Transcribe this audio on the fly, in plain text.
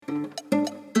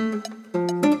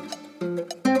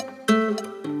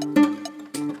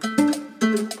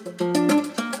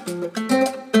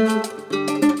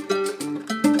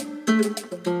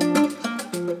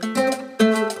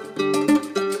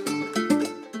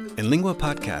In Lingua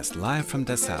Podcast live from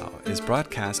Dessau is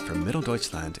broadcast from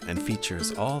Mitteldeutschland and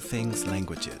features all things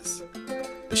languages.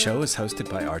 The show is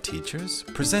hosted by our teachers,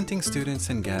 presenting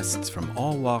students and guests from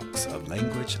all walks of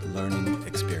language learning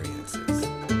experiences.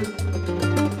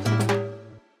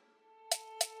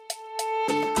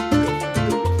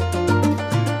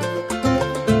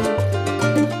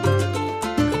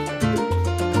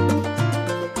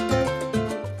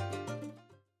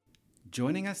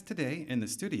 Joining us today in the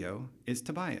studio is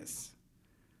Tobias.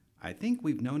 I think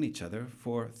we've known each other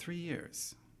for 3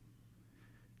 years.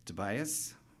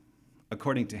 Tobias,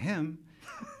 according to him,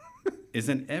 is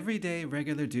an everyday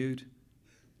regular dude,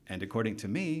 and according to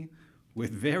me,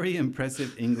 with very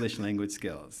impressive English language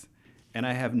skills. And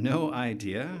I have no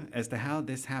idea as to how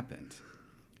this happened.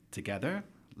 Together,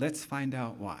 let's find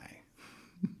out why.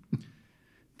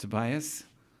 Tobias,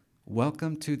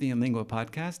 welcome to the Lingua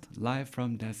Podcast, live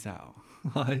from Dessau.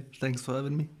 Hi, thanks for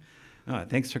having me.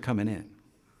 Thanks for coming in.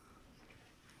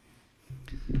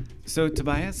 So,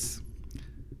 Tobias,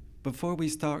 before we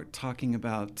start talking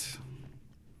about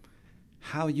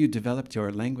how you developed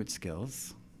your language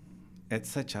skills at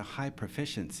such a high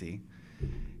proficiency,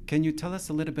 can you tell us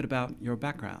a little bit about your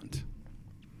background?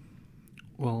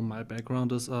 Well, my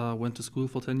background is went to school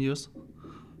for 10 years,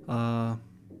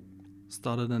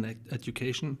 started an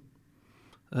education,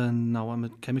 and now I'm a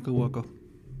chemical worker.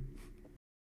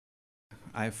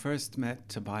 I first met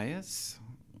Tobias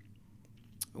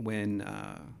when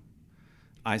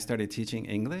I started teaching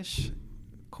English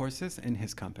courses in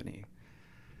his company.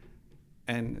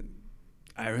 And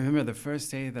I remember the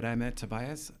first day that I met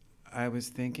Tobias, I was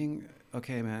thinking,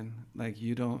 okay, man, like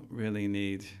you don't really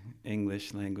need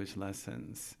English language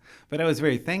lessons. But I was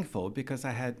very thankful because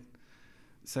I had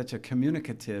such a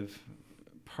communicative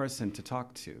person to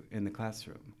talk to in the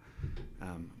classroom.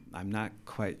 I'm not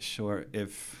quite sure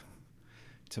if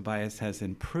Tobias has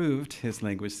improved his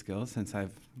language skills since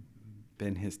I've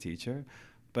been his teacher,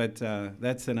 but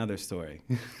that's another story.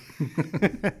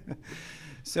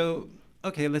 So,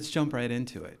 okay, let's jump right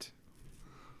into it.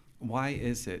 Why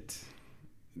is it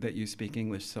that you speak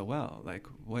English so well? Like,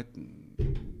 where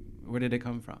did it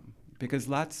come from? Because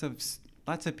lots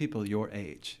of people your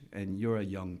age, and you're a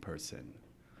young person.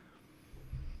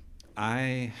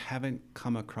 I haven't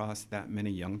come across that many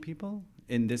young people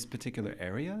in this particular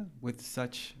area with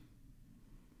such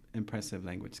impressive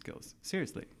language skills.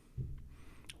 Seriously.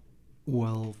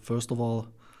 Well, first of all,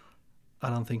 I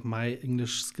don't think my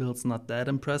English skills not that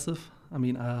impressive. I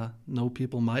mean, I know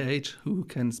people my age who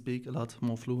can speak a lot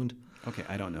more fluent. Okay,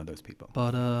 I don't know those people.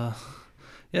 But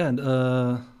yeah,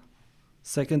 and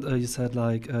second, you said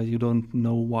like you don't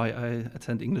know why I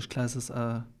attend English classes.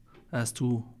 As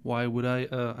to why would I?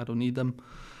 I don't need them.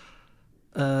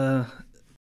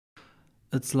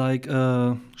 It's like,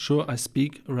 sure, I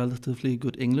speak relatively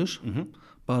good English,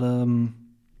 but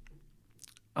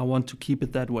I want to keep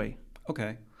it that way.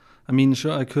 Okay. I mean,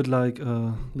 sure, I could like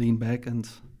lean back and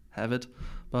have it,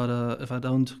 but if I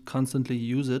don't constantly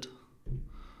use it,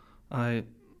 I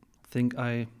think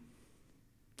I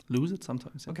lose it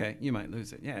sometimes. Yeah. Okay, you might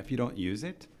lose it. Yeah, if you don't use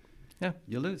it, Yeah,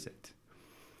 you lose it.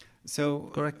 So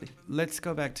correctly. let's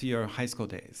go back to your high school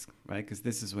days, right? Because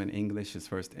this is when English is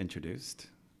first introduced.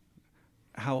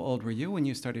 How old were you when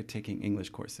you started taking English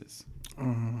courses?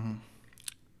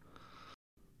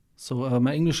 So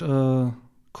my English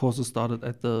courses started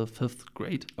at the 5th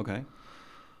grade, Okay.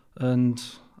 and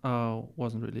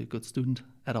wasn't really a good student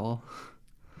at all.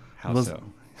 How was- so?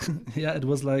 Yeah, it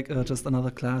was like just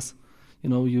another class. You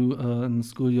know, you in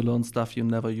school you learn stuff you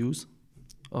never use,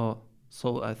 or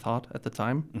so I thought at the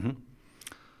time. Mm-hmm.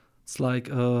 It's like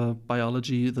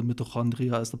biology, the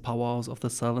mitochondria is the powerhouse of the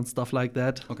cell and stuff like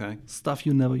that. Okay. Stuff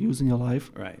you never use in your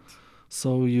life. Right.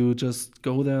 So you just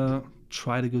go there,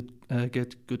 try to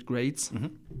get good grades, Mm-hmm.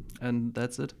 and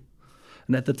that's it.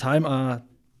 And at the time, I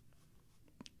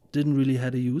didn't really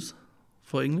had a use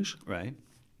for English. Right.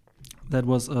 That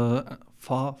was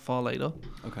far later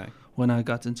Okay. when I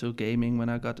got into gaming, when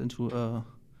I got into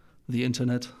the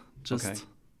internet. Just Okay.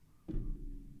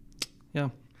 yeah,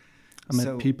 I met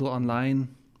So- people online,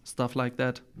 stuff like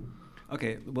that.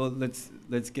 Okay. Well,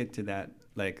 let's get to that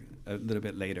like a little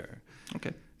bit later.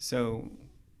 Okay. So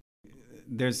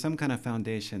there's some kind of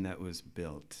foundation that was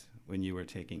built when you were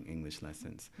taking English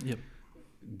lessons. Yep.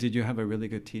 Did you have a really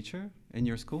good teacher in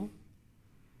your school?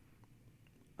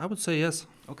 I would say yes.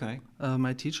 Okay.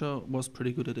 My teacher was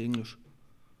pretty good at English.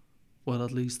 Well,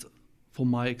 at least for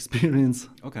my experience.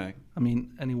 Okay. I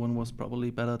mean, anyone was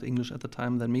probably better at English at the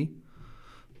time than me.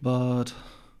 But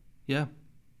yeah.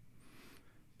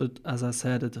 But as I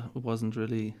said, it wasn't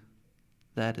really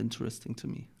that interesting to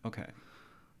me. Okay.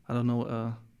 I don't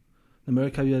know. In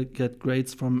America, you get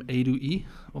grades from A to E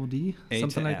or D, A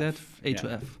something to like that. F, A to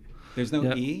yeah. F. There's no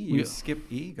Yeah, E. You we- skip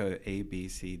E, go to A, B,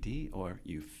 C, D, or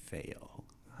you fail.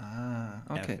 Ah,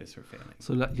 okay. F is for failing.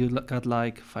 So you got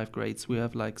like 5 grades. We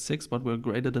have like 6, but we're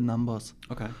graded in numbers.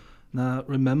 Okay. Now,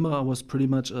 remember, I was pretty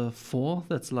much a 4.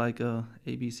 That's like a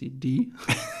B, C, D.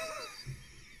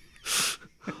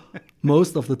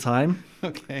 Most of the time.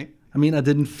 Okay. I mean, I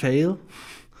didn't fail,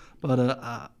 but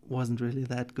I wasn't really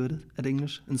that good at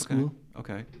English in school.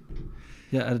 Okay.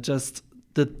 Yeah, I just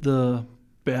did the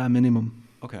bare minimum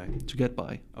Okay. to get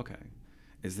by. Okay.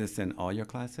 Is this in all your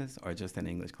classes or just in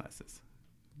English classes?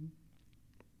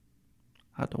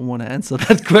 I don't want to answer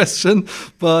that question,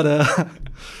 but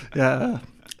yeah,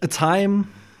 a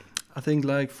time, I think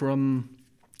like from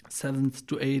 7th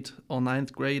to 8th or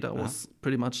 9th grade, I was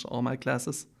pretty much all my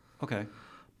classes. Okay.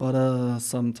 But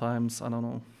sometimes, I don't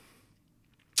know.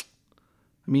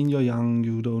 I mean, you're young,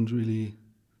 you don't really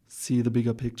see the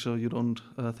bigger picture, you don't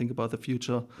think about the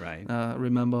future. Right. I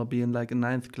remember being like in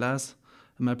 9th class,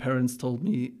 and my parents told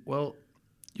me, well,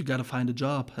 you gotta find a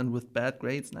job, and with bad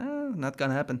grades, not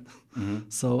gonna happen. Mm-hmm.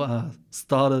 So I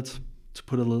started to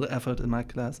put a little effort in my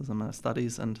classes and my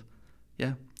studies, and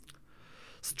yeah,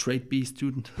 straight B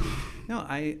student. No,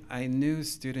 I knew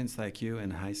students like you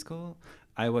in high school.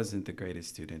 I wasn't the greatest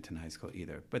student in high school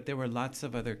either, but there were lots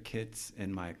of other kids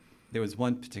in my. There was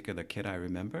one particular kid I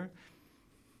remember.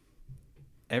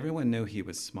 Everyone knew he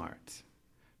was smart,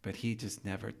 but he just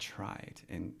never tried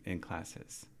in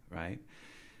classes, right?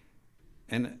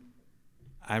 And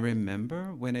I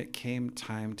remember when it came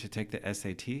time to take the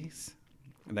SATs,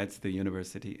 that's the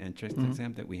university entrance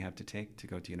exam that we have to take to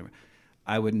go to university.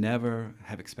 I would never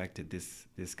have expected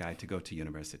this guy to go to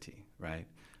university, right?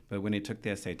 But when he took the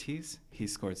SATs, he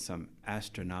scored some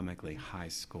astronomically high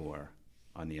score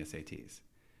on the SATs.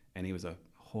 And he was a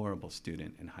horrible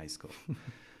student in high school.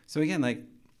 So again, like,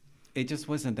 it just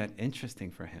wasn't that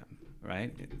interesting for him,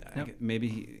 right?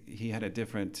 Maybe he had a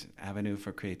different avenue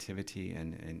for creativity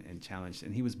and challenge,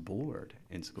 and he was bored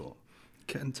in school.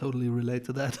 Can totally relate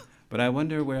to that. But I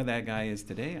wonder where that guy is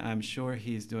today. I'm sure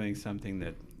he's doing something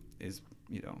that is,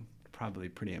 probably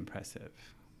pretty impressive.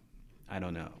 I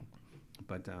don't know.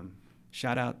 But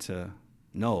shout out to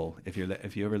Noel if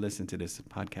you ever listen to this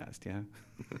podcast, yeah?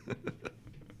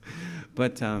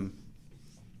 But,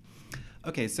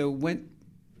 okay, so when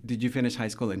did you finish high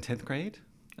school in 10th grade?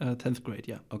 10th grade,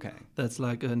 yeah. Okay. That's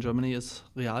like in Germany is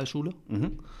Realschule.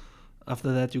 Mm-hmm.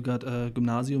 After that, you got a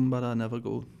Gymnasium, but I never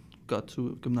got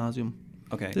to Gymnasium.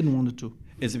 Okay. Didn't want it to.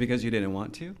 Is it because you didn't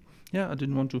want to? Yeah, I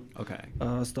didn't want to.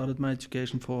 Okay. Started my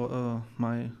education for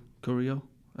my career.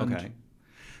 and Okay.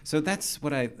 So that's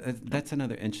that's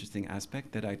another interesting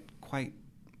aspect that I quite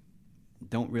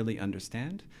don't really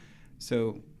understand.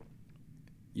 So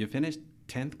you finished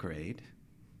 10th grade.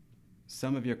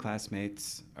 Some of your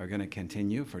classmates are going to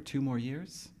continue for 2 more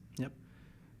years. Yep.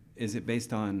 Is it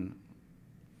based on,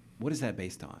 what is that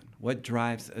based on? What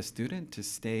drives a student to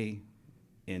stay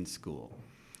in school?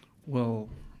 Well,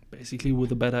 basically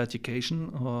with a better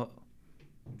education,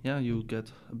 you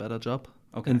get a better job.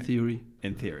 Okay. In theory.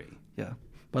 In theory. Yeah.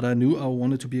 But I knew I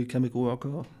wanted to be a chemical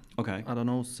worker. Okay. I don't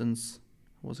know, since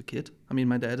I was a kid. I mean,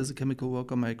 my dad is a chemical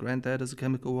worker, my granddad is a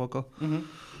chemical worker. Mm-hmm.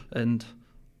 And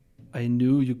I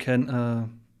knew you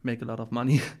can make a lot of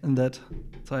money in that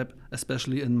type,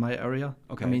 especially in my area.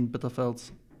 Okay. I mean,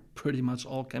 Bitterfeld's pretty much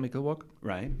all chemical work.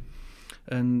 Right.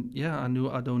 And yeah, I knew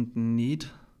I don't need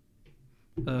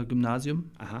a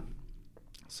gymnasium. Uh-huh.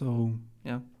 So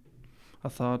yeah, I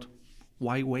thought,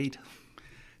 why wait?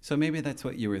 So maybe that's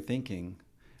what you were thinking.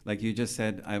 Like you just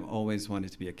said, I've always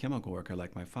wanted to be a chemical worker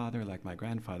like my father, like my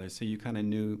grandfather. So you kind of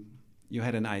knew, you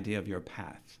had an idea of your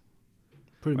path.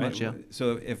 Pretty Right? much, yeah.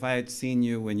 So if I had seen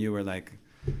you when you were like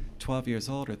 12 years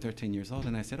old or 13 years old,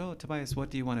 and I said, oh, Tobias, what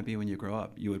do you want to be when you grow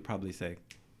up? You would probably say,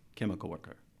 chemical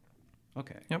worker.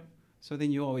 Okay. Yep. So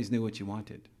then you always knew what you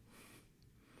wanted.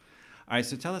 All right,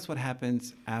 so tell us what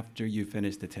happens after you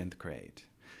finish the 10th grade.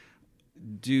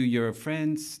 Do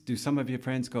some of your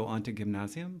friends go on to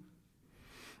gymnasium?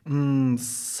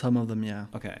 Some of them, yeah.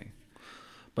 Okay.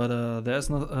 But there's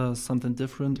not something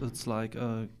different. It's like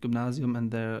a gymnasium,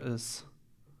 and there is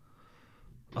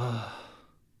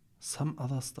some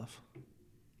other stuff.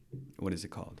 What is it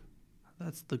called?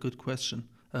 That's the good question.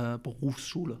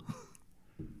 Berufsschule.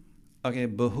 Okay,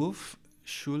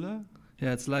 Berufsschule?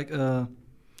 Yeah, it's like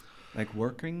Like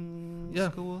working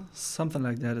school? something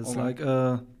like that. It's Okay.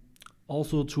 like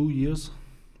also 2 years,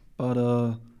 but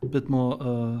a bit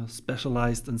more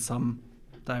specialized in some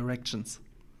directions.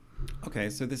 Okay,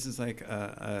 so this is like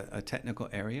a technical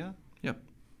area? Yep.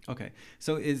 Okay,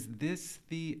 so is this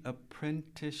the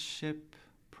apprenticeship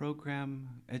program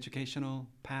educational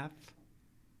path?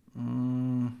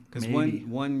 Mm, Because maybe.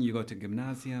 one you go to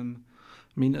gymnasium.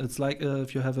 I mean, it's like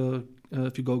if you have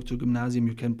if you go to gymnasium,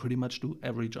 you can pretty much do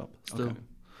every job still. Okay.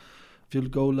 If you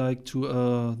go like to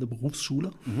the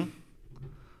Berufsschule, Mm-hmm.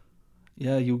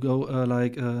 yeah, you go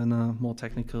like in a more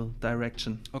technical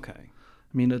direction. Okay.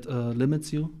 I mean, it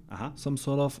limits you Uh-huh. some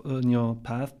sort of in your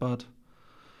path, but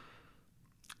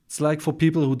it's like for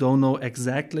people who don't know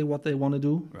exactly what they want to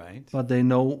do, Right. but they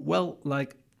know, well,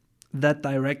 like that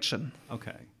direction,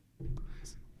 Okay.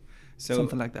 So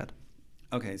something like that.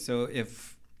 okay, so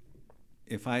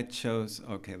if I chose,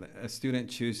 okay, a student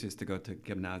chooses to go to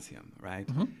gymnasium, right?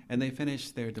 Mhm. And they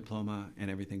finish their diploma and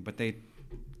everything, but they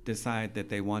decide that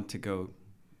they want to go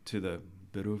to the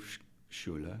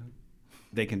Berufsschule,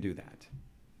 they can do that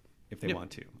if they Yep.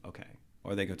 want to, okay.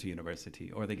 Or they go to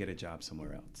university, or they get a job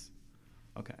somewhere else.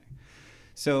 Okay.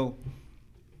 So,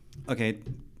 okay,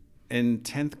 in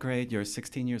 10th grade, you're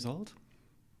 16 years old?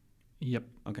 Yep.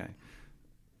 Okay.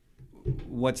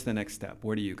 What's the next step?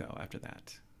 Where do you go after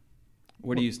that?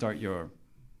 Where do you start your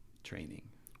training?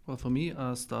 Well, for me,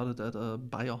 I started at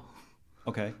Bayer.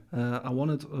 Okay. I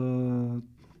wanted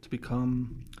to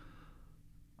become.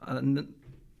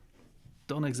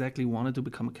 Don't exactly wanted to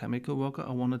become a chemical worker.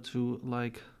 I wanted to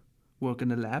like work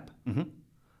in a lab. Mm-hmm.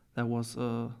 That was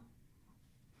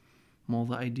more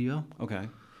the idea. Okay.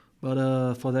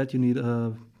 But for that, you need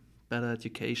a better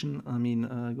education. I mean,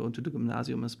 going to the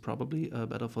gymnasium is probably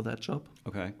better for that job.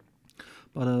 Okay.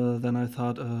 But then I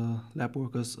thought lab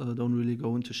workers don't really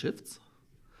go into shifts.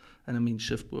 And I mean,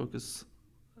 shift work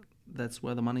that's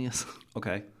where the money is.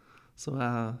 Okay. So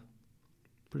I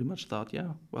pretty much thought, yeah,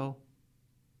 well,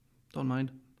 don't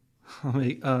mind.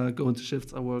 I go into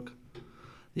shifts, I work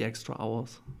the extra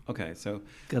hours, Okay. So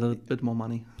get a bit more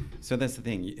money. that's the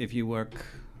thing. If you work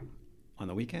on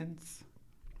the weekends,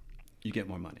 you get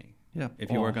more money. Yeah.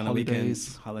 If you or work on the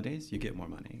weekends, holidays. holidays, you get more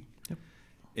money. Yep.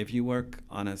 If you work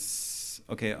on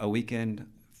a weekend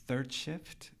third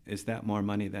shift, is that more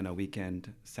money than a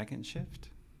weekend second shift?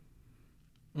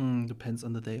 Depends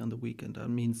on the day on the weekend. That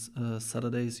means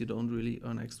Saturdays you don't really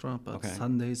earn extra, but Okay.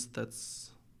 Sundays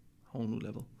that's a whole new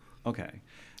level. Okay.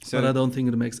 But I don't think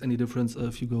it makes any difference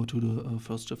if you go to the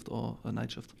first shift or a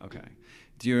night shift. Okay.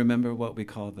 Do you remember what we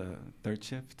call the third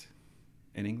shift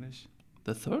in English?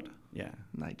 The third? Yeah.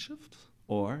 Night shift?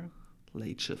 Or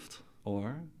Late shift?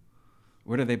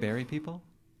 where do they bury people?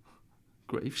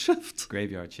 Grave shift?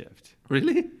 Graveyard shift.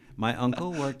 Really? My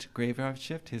uncle worked graveyard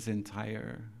shift his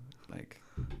entire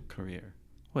career.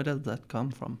 Where does that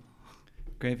come from?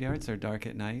 Graveyards are dark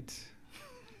at night,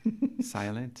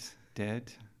 silent,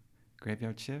 dead.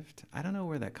 Graveyard shift. I don't know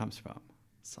where that comes from.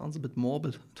 Sounds a bit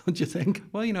morbid, don't you think?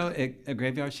 Well, a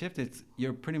graveyard shift.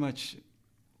 You're pretty much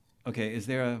okay.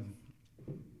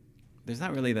 There's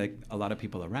not really like a lot of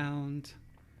people around.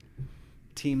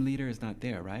 Team leader is not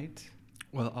there, right?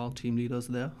 Well, our team leaders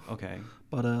there, Okay.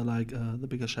 but the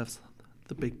bigger chefs,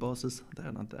 the big bosses,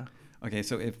 they're not there. Okay,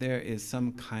 so if there is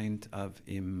some kind of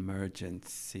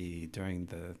emergency during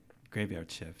the graveyard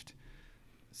shift,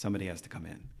 somebody has to come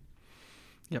in.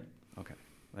 Yep. Okay,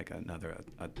 like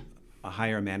a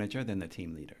higher manager than the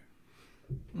team leader.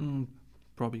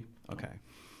 Probably. Okay.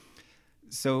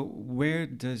 So where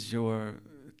does your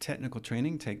technical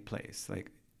training take place?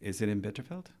 Like, is it in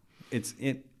Bitterfeld? Is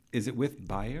it with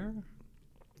Bayer?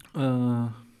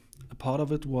 A part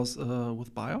of it was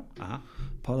with Bayer. Uh-huh.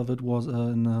 Part of it was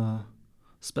in a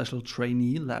special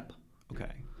trainee lab.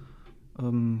 Okay. I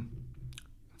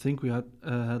think we had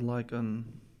like an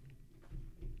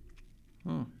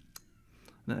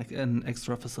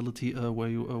extra facility where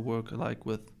you work like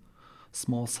with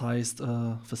small-sized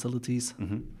facilities,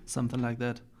 something like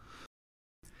that.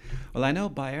 Well, I know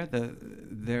Bayer,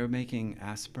 they're making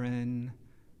aspirin,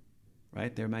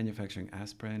 right? They're manufacturing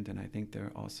aspirin, and I think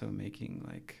they're also making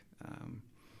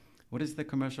what is the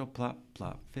commercial? Plop,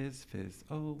 plop, fizz, fizz.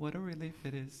 Oh, what a relief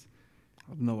it is. I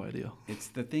have no idea. It's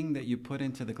the thing that you put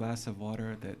into the glass of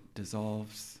water that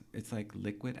dissolves. It's like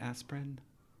liquid aspirin.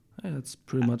 Yeah, it's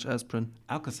pretty much aspirin.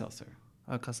 Alka-Seltzer.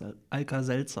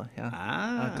 Alka-Seltzer, yeah.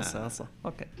 Ah. Alka-Seltzer,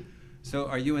 okay. So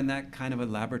are you in that kind of a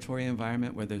laboratory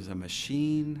environment where there's a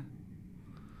machine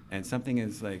and something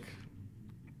is like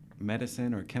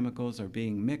medicine or chemicals are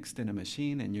being mixed in a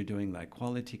machine and you're doing like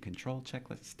quality control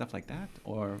checklists, stuff like that?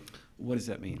 Or what does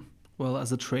that mean? Well,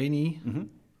 as a trainee, Mm-hmm.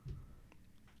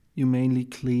 you mainly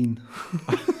clean.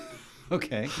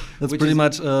 Okay. That's pretty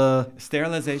much...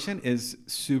 sterilization is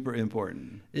super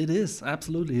important. It is,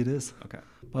 absolutely it is. Okay.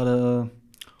 But,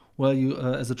 well, you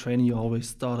as a trainee, you always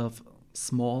start off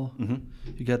small. Mm-hmm.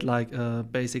 You get like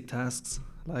basic tasks,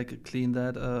 like clean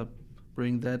that,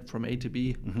 bring that from A to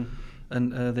B, Mm-hmm.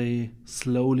 and they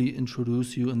slowly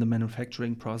introduce you in the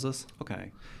manufacturing process.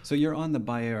 Okay. So you're on the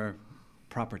buyer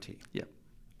property. Yeah.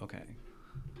 Okay.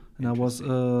 And I was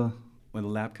Interesting. With a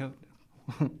lab coat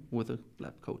with a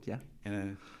lab coat, yeah. and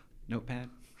a notepad.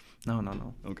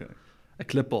 No. Okay. A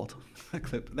clipboard. A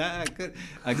clip. That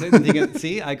I couldn't think of.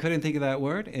 See, I couldn't think of that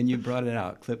word, and you brought it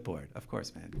out. Clipboard, of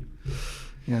course, man.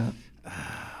 Yeah.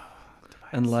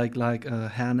 And like a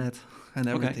hairnet and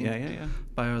everything. Okay. Yeah.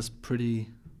 Buyer's pretty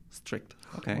strict.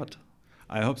 Okay. What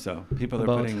I hope so. People are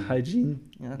about putting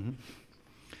hygiene? Yeah. Mhm.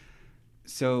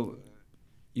 So,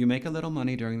 you make a little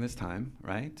money during this time,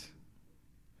 right?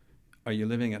 Are you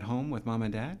living at home with mom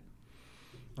and dad?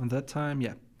 On that time,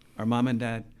 yeah. Are mom and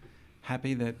dad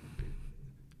happy that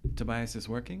Tobias is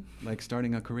working, like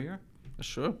starting a career?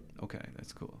 Sure. Okay,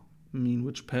 that's cool. I mean,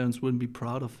 which parents wouldn't be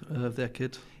proud of their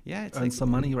kid Yeah, it's earn like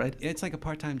some money, right? It's like a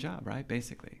part-time job, right?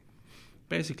 Basically.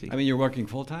 Basically. I mean, you're working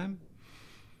full-time.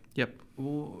 Yep.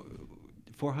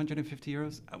 450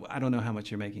 euros. I don't know how much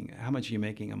you're making. How much are you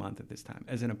making a month at this time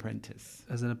as an apprentice?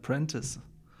 As an apprentice.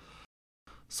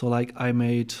 So like I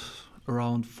made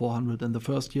around 400 in the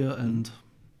first year and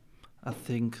I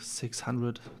think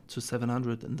 600 to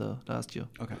 700 in the last year.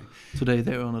 Okay. Today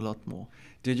they earn a lot more.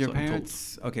 Did your So I'm told.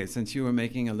 parents? Okay, since you were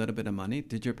making a little bit of money,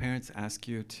 did your parents ask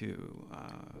you to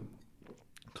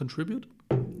Contribute?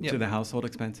 to the household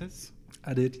expenses?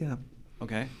 I did, yeah.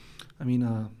 Okay, I mean,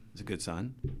 he's a good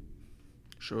son.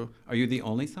 sure. Are you the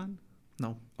only son?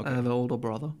 No. Okay. I have an older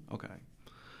brother Okay.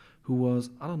 who was,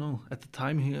 I don't know, at the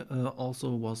time he also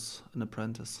was an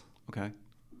apprentice. Okay.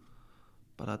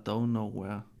 But I don't know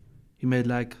where. He made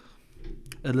like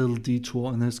a little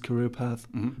detour in his career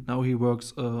path. Mm-hmm. Now he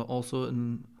works also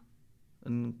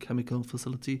in chemical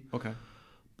facility. Okay.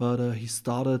 But he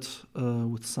started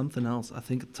with something else. I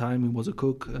think at the time he was a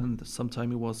cook, and sometime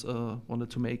he was wanted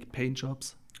to make paint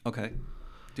jobs. Okay.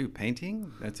 Dude,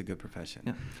 painting? That's a good profession.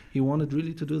 Yeah, he wanted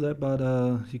really to do that, but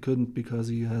he couldn't because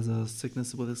he has a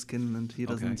sickness with his skin, and he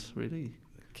doesn't really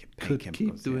could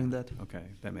keep doing that. Okay,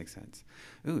 that makes sense.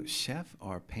 Ooh, chef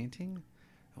or painting?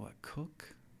 What,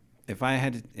 cook? If I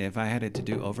had it to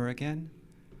do over again,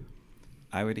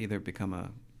 I would either become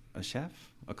a chef,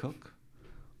 a cook,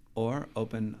 or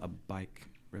open a bike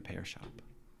repair shop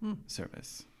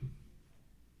service.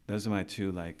 Those are my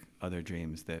two other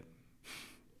dreams that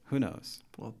who knows.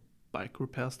 Well, bike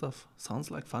repair stuff sounds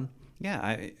like fun.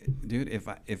 Yeah, dude,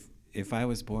 if I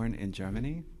was born in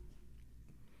Germany,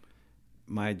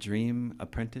 my dream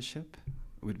apprenticeship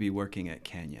would be working at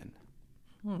Canyon.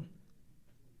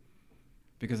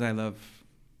 Because I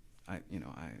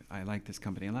like this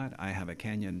company a lot. I have a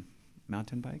Canyon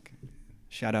mountain bike.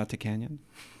 Shout out to Canyon.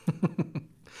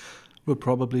 Would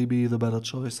probably be the better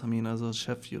choice. I mean, as a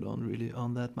chef, you don't really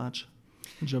earn that much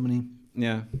in Germany.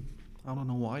 Yeah. I don't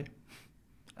know why.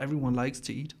 Everyone likes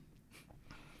to eat.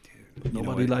 Dude,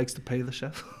 Nobody likes to pay the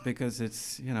chef. Because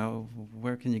it's,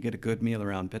 where can you get a good meal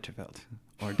around Bitterfeld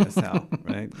or Dessau,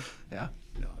 right? Yeah.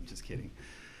 No, I'm just kidding.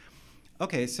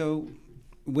 Okay, so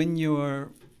when you're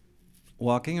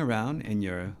walking around in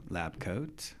your lab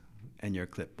coat and your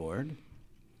clipboard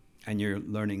and you're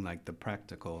learning the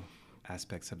practical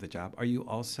aspects of the job, are you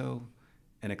also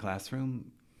in a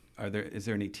classroom? Is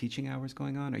there any teaching hours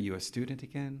going on? Are you a student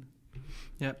again?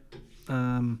 Yeah.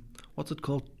 What's it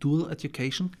called? Dual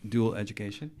education? Dual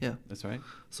education? Yeah. That's right.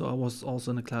 So I was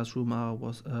also in a classroom. I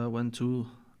went to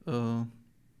the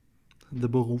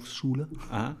Berufsschule.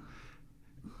 Uh-huh.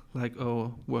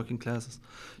 Working classes.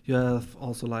 You have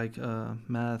also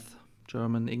math,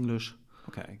 German, English,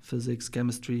 Okay. physics,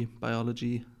 chemistry,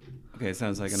 biology. Okay, it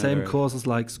sounds like Same courses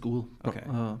like school, Okay.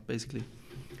 basically.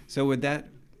 So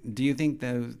do you think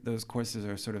those courses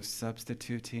are sort of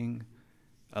substituting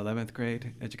 11th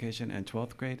grade education and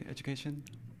 12th grade education?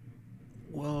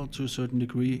 Well, to a certain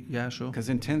degree, yeah, sure. Because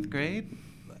in 10th grade,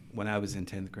 when I was in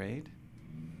 10th grade,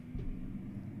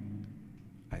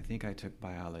 I think I took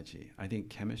biology. I think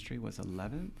chemistry was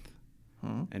 11th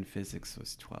and physics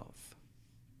was 12th,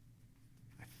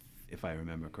 if I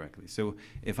remember correctly. So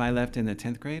if I left in the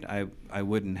 10th grade, I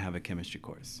wouldn't have a chemistry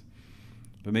course.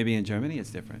 But maybe in Germany it's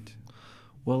different.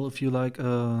 Well, if you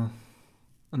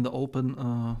in the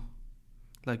open,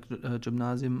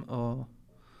 gymnasium or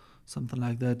something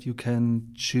like that, you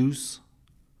can choose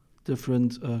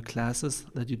different classes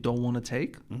that you don't want to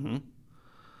take. Mm-hmm.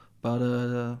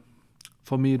 But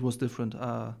for me, it was different.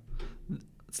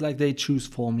 It's like they choose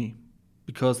for me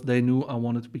because they knew I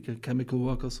wanted to be a chemical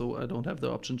worker, so I don't have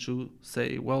the option to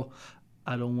say, well,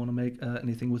 I don't want to make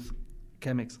anything with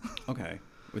chemics. Okay,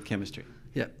 with chemistry.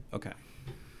 Yeah. Okay.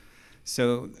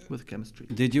 So with chemistry.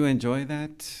 Did you enjoy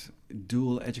that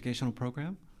dual educational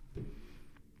program?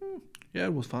 Yeah,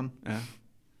 it was fun. Yeah.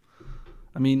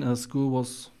 I mean, school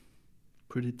was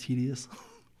pretty tedious.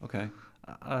 Okay.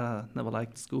 Never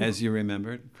liked school. As you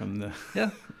remembered from the.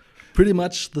 Yeah, pretty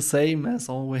much the same as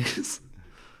always.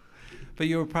 But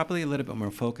you're probably a little bit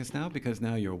more focused now because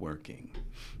now you're working.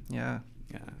 Yeah.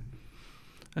 Yeah.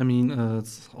 I mean,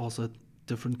 it's also a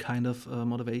different kind of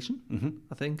motivation, Mm-hmm.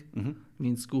 I think. Mm-hmm. I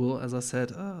mean, school, as I said,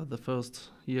 the first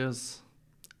years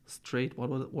straight,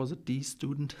 what was it, D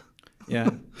student?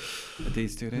 Yeah. A D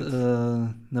student.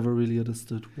 Never really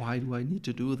understood why do I need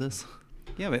to do this.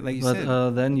 Yeah, but like you But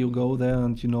said. then you go there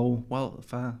and you know, well,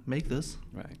 if I make this,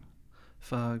 Right.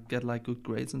 if I get like good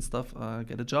grades and stuff, I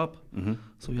get a job. Mm-hmm.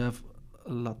 So you have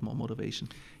a lot more motivation.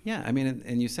 Yeah, I mean,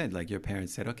 and you said like your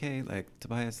parents said, okay, like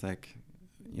Tobias, like,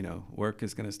 you know, work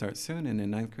is going to start soon, and in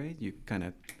ninth grade you kind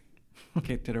of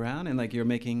kicked it around, and like you're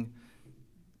making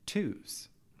twos.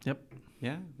 Yep.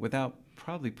 Yeah, without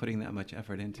probably putting that much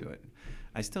effort into it.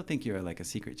 I still think you're like a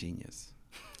secret genius.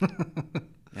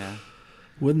 Yeah.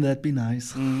 Wouldn't that be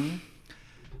nice? Mm-hmm.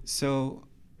 So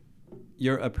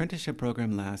your apprenticeship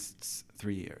program lasts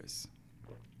 3 years.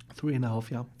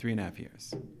 3.5, yeah. 3.5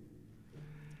 years.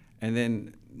 And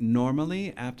then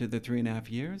normally after the 3.5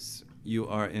 years, you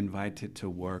are invited to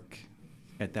work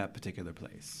at that particular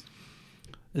place.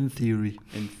 In theory.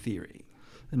 In theory.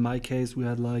 In my case, we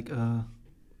had like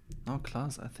our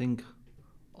class, I think,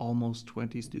 almost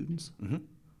 20 students. Mm-hmm.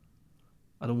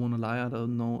 I don't want to lie, I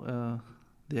don't know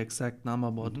the exact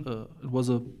number, but it was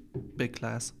a big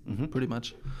class, pretty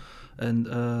much. And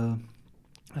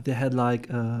they had like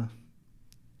 2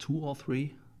 or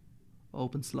 3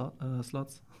 open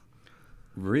slots.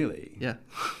 Really? Yeah.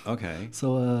 Okay.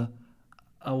 So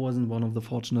I wasn't one of the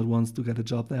fortunate ones to get a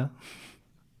job there.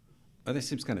 Oh, this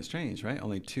seems kind of strange, right?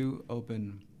 Only 2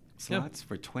 open slots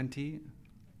for 20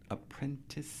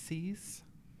 apprentices?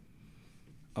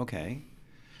 Okay.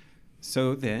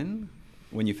 So then,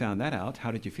 when you found that out,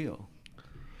 how did you feel?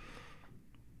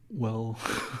 Well,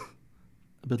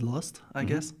 a bit lost, I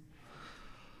guess. So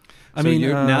I mean,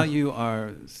 now you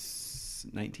are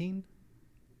 19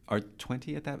 or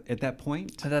 20 at that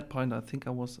point? At that point, I think I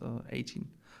was 18.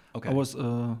 Okay. I was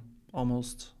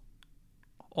almost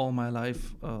all my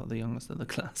life the youngest in the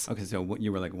class. Okay, so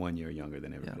you were like 1 year younger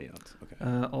than everybody else.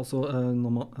 Okay. Also,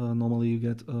 normally you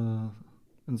get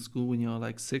in school when you're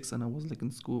like 6, and I was like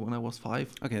in school when I was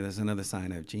 5. Okay, that's another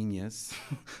sign of genius.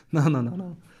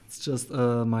 No. It's just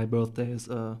my birthday is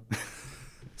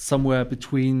somewhere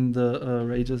between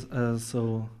the ages.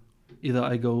 So either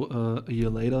I go a year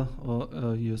later or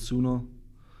a year sooner.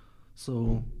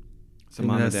 So So it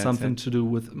mom and has dad something said, to do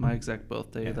with my exact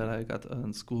birthday Yeah. that I got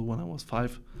in school when I was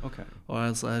 5. okay. Or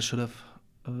else I should have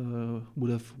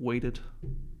would have waited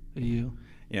a year.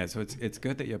 Yeah, so it's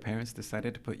good that your parents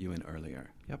decided to put you in earlier.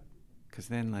 Yep. Because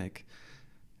then, like,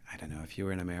 I don't know, if you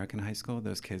were in American high school,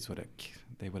 those kids would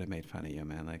have made fun of you,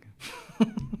 man. Like,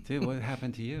 dude, what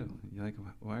happened to you? You're like,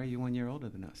 why are you 1 year older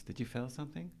than us? Did you fail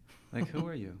something? Like, who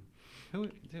are you?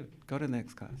 Dude, go to the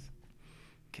next class.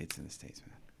 Kids in the States,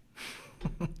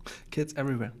 man. Kids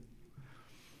everywhere.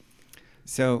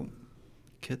 So,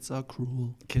 Kids are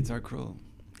cruel. kids are cruel.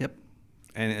 Yep.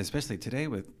 And especially today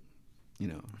with,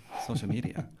 social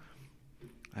media.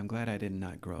 I'm glad I did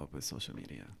not grow up with social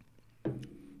media.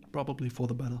 Probably for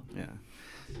the better. Yeah.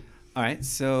 All right.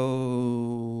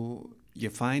 So you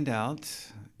find out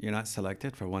you're not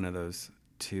selected for one of those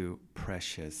 2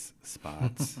 precious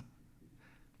spots.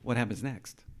 What happens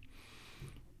next?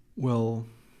 Well,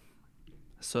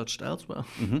 I searched elsewhere.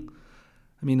 Mm-hmm.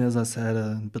 I mean, as I said,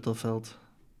 in Bitterfeld,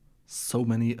 so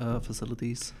many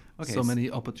facilities, Okay, so many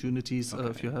opportunities. okay.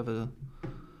 If you have a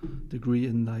degree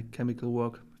in like chemical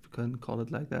work, if you can call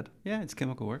it like that. Yeah, it's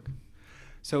chemical work.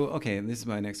 So, okay, and this is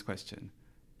my next question.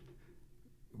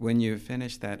 When you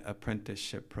finish that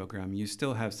apprenticeship program, you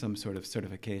still have some sort of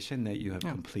certification that you have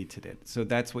completed it. So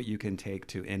that's what you can take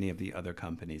to any of the other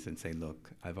companies and say,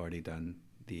 look, I've already done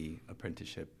the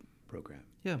apprenticeship program.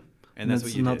 Yeah. And that's what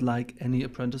it's you not did. like any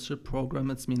apprenticeship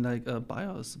program. It's mean like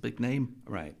Bayer is a big name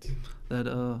Right.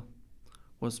 that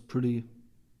was pretty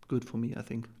good for me, I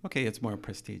think. Okay, it's more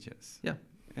prestigious. Yeah.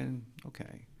 And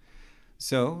okay.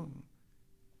 So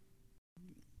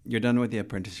you're done with the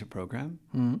apprenticeship program.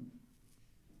 Mm-hmm.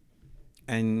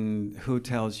 And who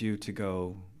tells you to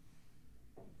go?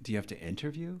 Do you have to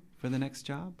interview for the next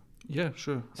job? Yeah,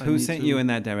 sure. So who sent you in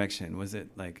that direction? Was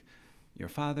it like your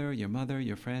father, your mother,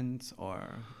 your friends,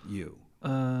 or you?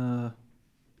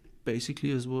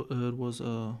 Basically, it was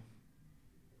a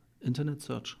internet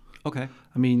search. Okay.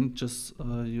 I mean,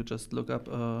 you just look up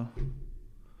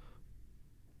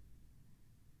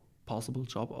possible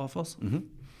job offers, Mm-hmm.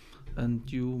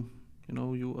 and you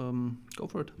you go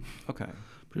for it. Okay.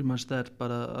 Pretty much that.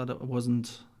 But it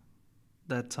wasn't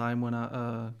that time when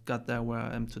I got there where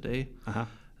I am today. Uh-huh.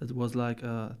 It was like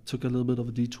took a little bit of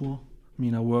a detour. I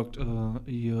mean, I worked a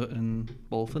year in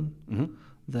Bolfen, Mm-hmm.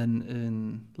 then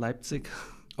in Leipzig,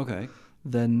 Okay.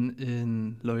 then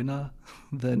in Leuna,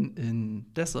 then in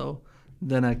Dessau.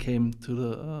 Then I came to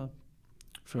the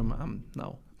firm I'm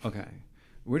now. Okay.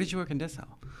 Where did you work in Dessau?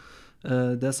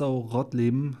 Dessau,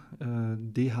 Rottleben,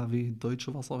 DHW, Deutsche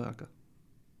Wasserwerke.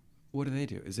 What do they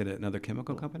do? Is it another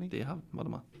chemical company? Warte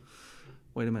mal.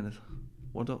 Wait a minute.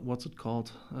 What's it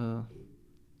called?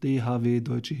 DHW,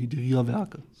 Deutsche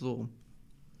Hydrierwerke. So,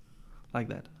 like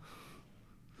that.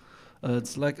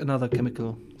 It's like another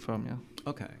chemical firm, yeah.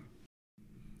 Okay.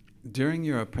 During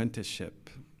your apprenticeship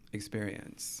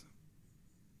experience,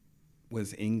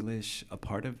 was English a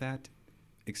part of that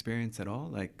experience at all?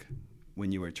 Like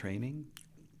when you were training?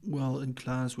 Well, in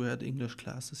class we had English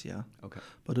classes, yeah. Okay.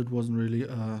 But it wasn't really,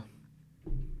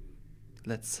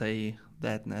 let's say,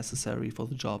 that necessary for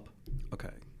the job. Okay.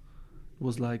 It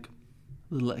was like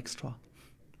a little extra.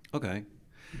 Okay.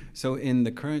 So in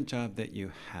the current job that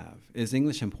you have, is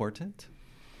English important?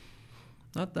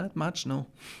 Not that much, no.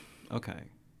 Okay.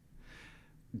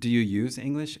 Do you use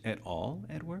English at all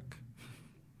at work?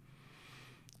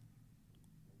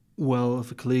 Well,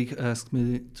 if a colleague asks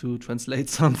me to translate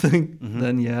something, Mhm.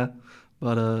 then yeah.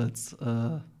 But it's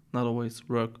not always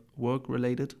work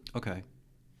related. Okay.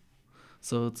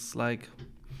 So it's like,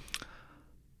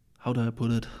 how do I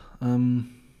put it?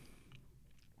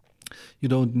 You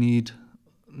don't need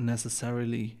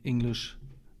necessarily English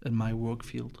in my work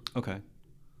field. Okay.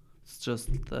 It's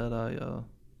just that I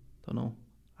don't know.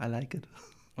 I like it.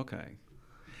 Okay.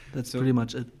 That's So- pretty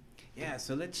much it. Yeah,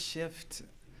 so let's shift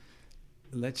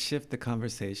the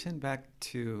conversation back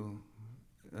to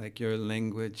like your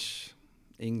English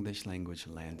language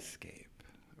landscape,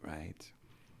 right?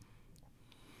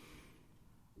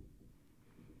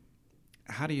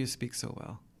 How do you speak so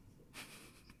well?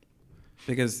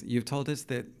 Because you've told us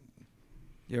that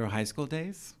your high school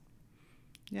days,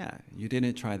 yeah, you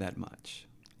didn't try that much.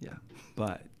 Yeah.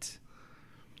 But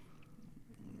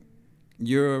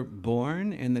you're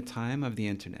born in the time of the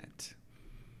internet.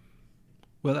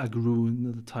 Well, I grew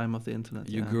in the time of the internet.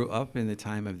 You yeah. grew up in the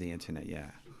time of the internet,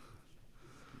 yeah.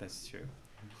 That's true.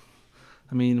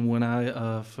 I mean, when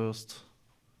I first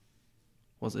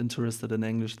was interested in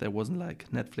English, there wasn't like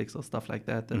Netflix or stuff like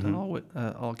that. That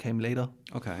Mhm. all came later.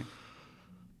 Okay.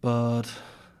 But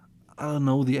I don't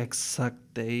know the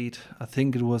exact date. I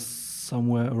think it was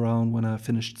somewhere around when I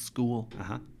finished school.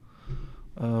 Uh-huh.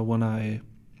 When I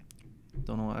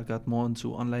don't know, I got more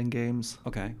into online games.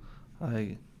 Okay.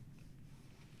 I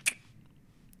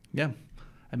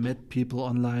met people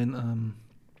online.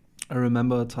 I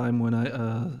remember a time when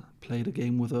I played a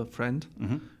game with a friend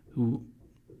Mm-hmm. who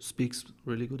speaks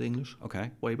really good English, Okay.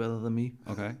 way better than me.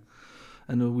 Okay.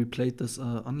 And we played this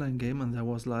online game, and there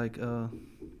was like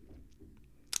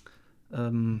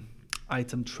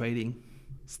item trading,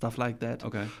 stuff like that.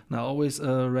 Okay. And I always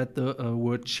read the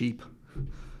word cheap,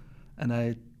 and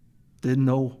I didn't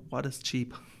know what is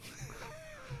cheap.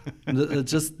 And it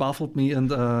just baffled me,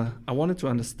 and I wanted to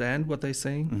understand what they're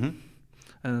saying. Mm-hmm.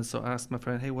 And so I asked my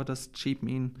friend, hey, what does cheap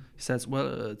mean? He says,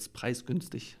 well, it's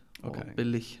preisgünstig, or Okay.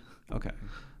 billig. Okay.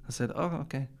 I said, oh,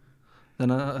 okay.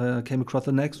 Then I came across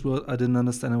the next word. I didn't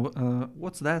understand.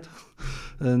 What's that?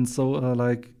 And so,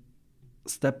 like,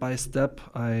 step by step,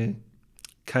 I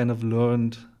kind of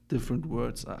learned different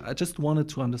words. I just wanted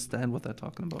to understand what they're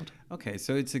talking about. Okay.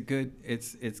 So it's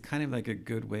it's kind of like a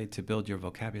good way to build your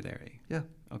vocabulary. Yeah.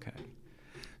 Okay.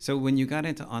 So when you got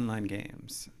into online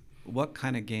games, what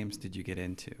kind of games did you get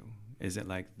into? Is it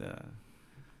like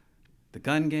the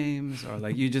gun games, or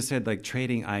like you just said, like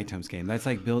trading items game? That's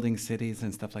like building cities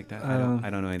and stuff like that. I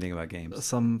don't know anything about games.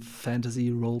 Some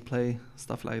fantasy role play,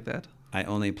 stuff like that. I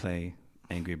only play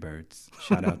Angry Birds.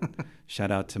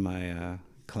 Shout out to my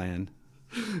clan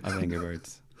of Angry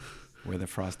Birds. We're the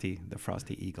Frosty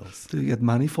Eagles. Do you get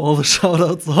money for all the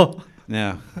shout-outs? Or?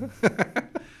 No.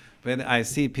 But I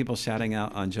see people shouting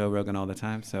out on Joe Rogan all the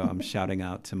time, so I'm shouting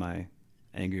out to my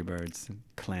Angry Birds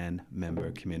clan member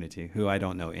community, who I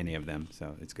don't know any of them,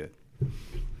 so it's good.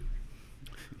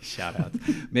 Shout outs.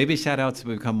 Maybe shout outs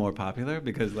will become more popular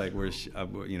because like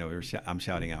I'm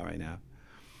shouting out right now.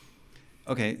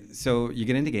 Okay, so you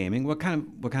get into gaming. What kind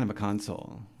of a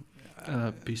console?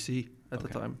 PC at the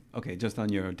Okay. time. Okay, just on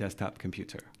your desktop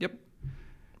computer. Yep,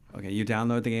 Okay, you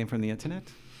download the game from the internet?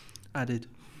 I did.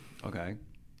 Okay.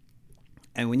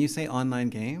 And when you say online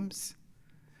games,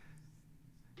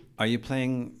 are you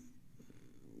playing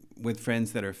with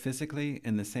friends that are physically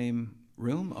in the same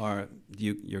room, or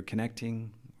you're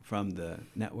connecting from the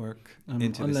network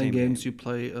into the Online same games game? you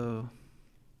play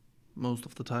most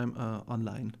of the time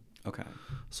online. Okay.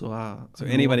 So So I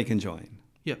know anybody can join.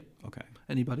 Yeah, Okay.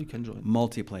 anybody can join.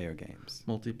 Multiplayer games.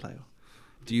 Multiplayer.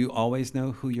 Do you always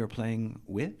know who you're playing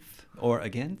with or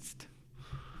against?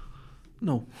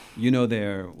 No, You know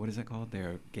their, what is it called?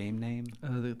 Their game name?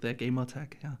 their gamer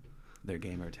tag. Yeah. Their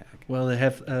gamer tag. Well, they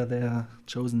have their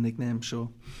chosen nickname, sure.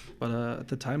 But at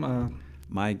the time, I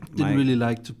My didn't really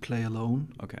like to play alone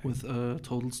Okay. with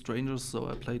total strangers. So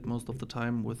I played most of the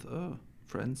time with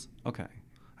friends Okay.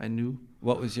 I knew.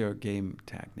 What was your game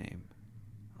tag name?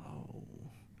 Oh,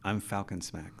 I'm Falcon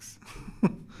Smacks.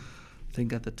 I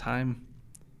think at the time,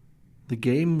 the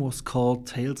game was called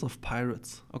Tales of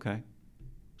Pirates. Okay.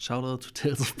 Shout out to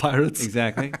Tales of Pirates.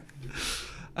 Exactly.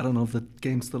 I don't know if the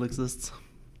game still exists,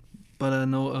 but I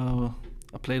know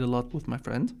I played a lot with my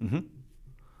friend, Mm-hmm.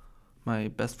 my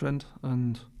best friend,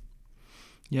 and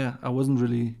yeah, I wasn't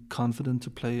really confident to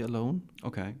play alone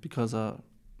Okay. because I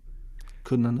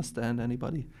couldn't understand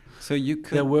anybody. So you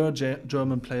could. There were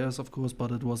German players, of course,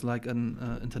 but it was like an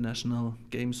international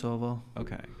game server,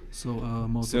 Okay. so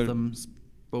most So- of them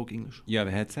spoke English. You have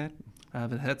a headset? I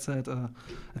have a headset.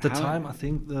 At the How- time, I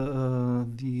think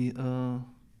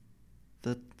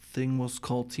the thing was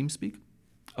called TeamSpeak.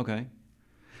 Okay.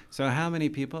 So how many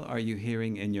people are you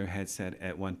hearing in your headset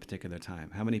at one particular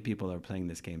time? How many people are playing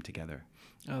this game together?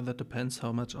 That depends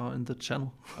how much are in the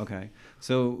channel. Okay.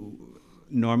 So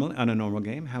on a normal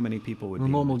game, how many people would In a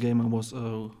be? normal game, I was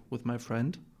with my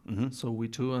friend, Mm-hmm. so we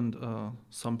two, and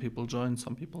some people joined,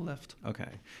 some people left.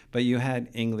 Okay. But you had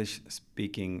English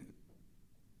speaking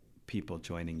people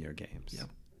joining your games. Yeah.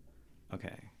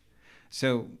 Okay.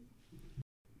 So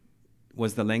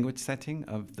was the language setting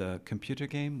of the computer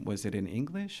game, was it in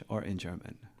English or in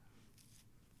German?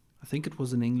 I think it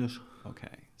was in English.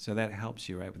 Okay. So that helps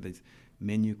you, right, with these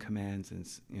menu commands and,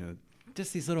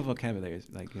 just these little vocabularies,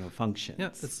 like, functions. Yeah,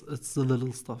 it's the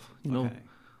little stuff, Okay.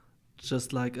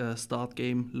 just like a start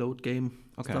game, load game,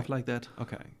 Okay. stuff like that.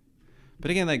 Okay.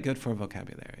 But again, like, good for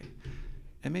vocabulary.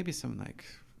 And maybe some, like,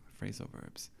 phrasal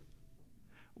verbs.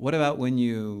 What about when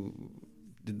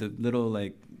did the little,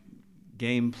 like,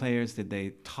 game players, did they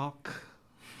talk?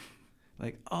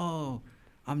 Like, oh,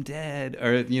 I'm dead.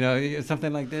 Or,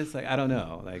 something like this. Like, I don't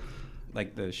know.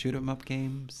 Like the shoot 'em up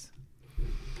games.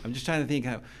 I'm just trying to think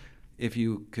if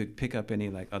you could pick up any,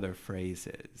 like, other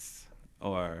phrases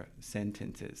or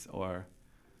sentences or,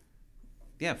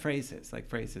 phrases, like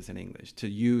phrases in English to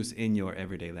use in your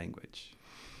everyday language.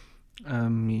 I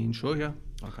mean, sure, yeah.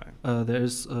 Okay.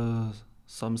 There's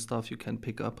some stuff you can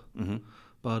pick up, Mm-hmm.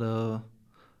 but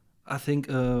I think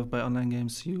by online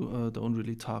games you don't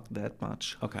really talk that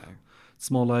much. Okay.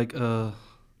 It's more like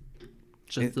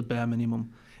just It- the bare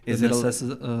minimum. Is The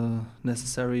it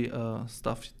necessary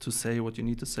stuff to say what you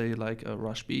need to say, like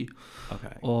rush B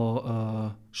okay?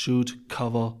 or shoot,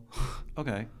 cover,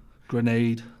 Okay.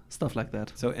 grenade, stuff like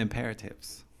that. So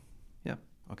imperatives. Yeah.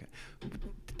 Okay.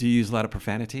 Do you use a lot of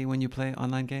profanity when you play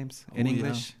online games in Oh, yeah.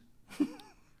 English?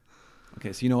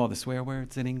 Okay, so you know all the swear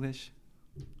words in English?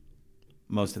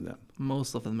 Most of them.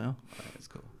 Most of them, yeah. All right, that's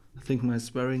cool. I think my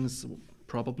swearing is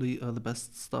probably the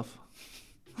best stuff.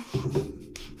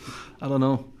 I don't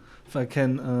know if I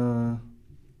can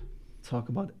talk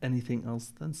about anything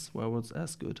else than swear words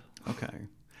as good. Okay.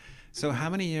 So how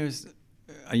many years?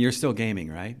 You're still gaming,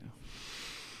 right?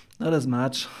 Not as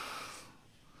much.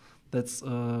 That's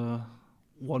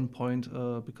one point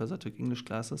because I took English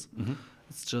classes. Mm-hmm.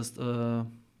 It's just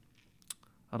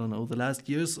I don't know, the last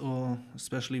years, or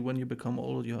especially when you become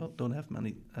old, you don't have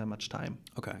much time.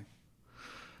 Okay.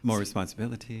 More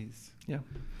responsibilities. Yeah.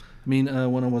 I mean,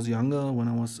 when I was younger, when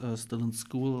I was still in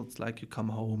school, it's like you come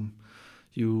home,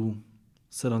 you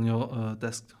sit on your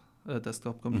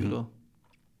desktop computer,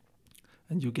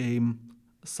 and you game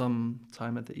some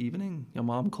time at the evening. Your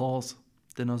mom calls,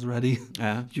 dinner's ready.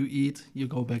 Yeah. You eat, you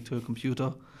go back to your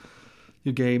computer,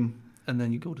 you game, and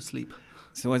then you go to sleep.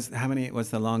 So what's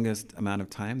the longest amount of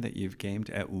time that you've gamed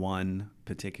at one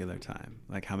particular time?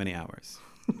 Like how many hours?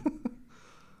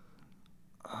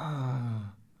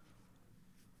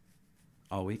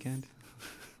 All weekend?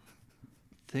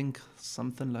 Think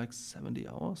something like 70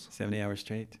 hours. 70 hours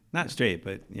straight? Not straight,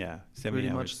 but yeah, 70 Pretty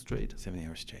hours. much straight. 70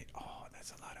 hours straight. Oh,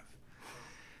 that's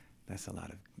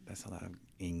a lot of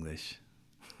English.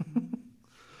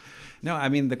 No, I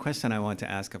mean, the question I want to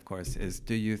ask, of course, is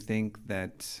do you think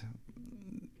that,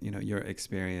 your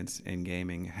experience in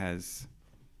gaming has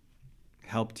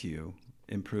helped you,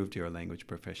 improved your language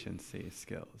proficiency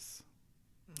skills?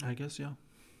 I guess, yeah.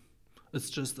 It's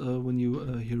just when you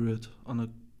hear it on a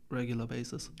regular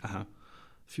basis. Uh-huh.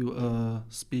 if you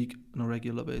speak on a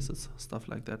regular basis, stuff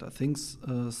like that. I think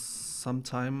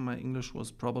sometime my English was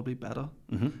probably better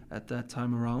at that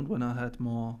time around when I had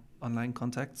more online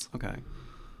contacts. Okay.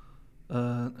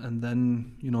 And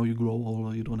then, you grow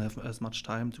older, you don't have as much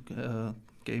time to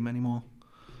game anymore,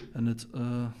 and it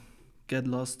get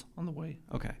lost on the way.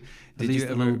 Okay. At least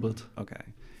a little bit. Okay.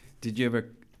 Did you ever,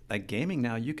 like gaming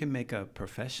now, you can make a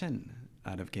profession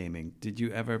out of gaming. Did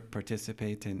you ever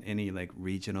participate in any like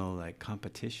regional like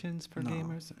competitions for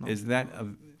gamers? No. Is that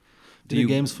Video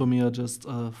games for me are just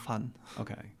fun.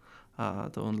 Okay. I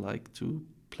don't like to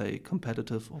play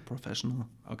competitive or professional.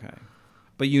 Okay.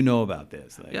 But you know about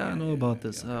this. Like, I know about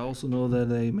this. Okay. I also know that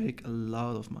they make a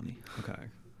lot of money. Okay.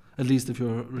 At least if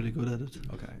you're really good at it.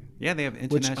 Okay. Yeah, they have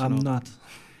international. Which I'm not.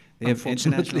 They have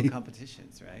international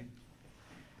competitions, right?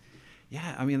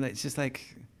 Yeah, I mean, it's just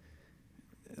like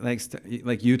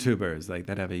YouTubers like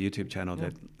that have a YouTube channel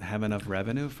that have enough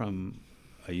revenue from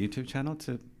a YouTube channel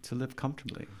to live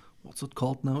comfortably. What's it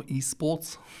called now?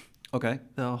 Esports. Okay.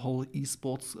 There are whole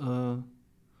esports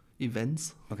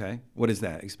events. Okay. What is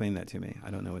that? Explain that to me. I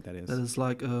don't know what that is. That is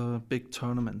like big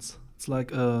tournaments. It's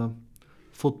like a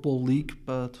football league,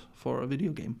 but for a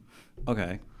video game.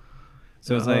 Okay.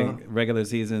 So it's like regular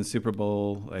season, Super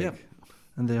Bowl, like. Yeah.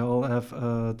 And they all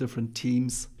have different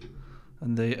teams,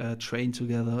 and they train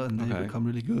together, and they become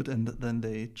really good, and then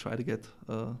they try to get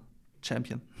a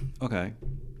champion. Okay.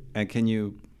 And can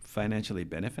you financially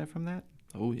benefit from that?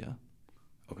 Oh, yeah.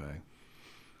 Okay.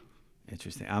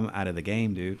 Interesting. I'm out of the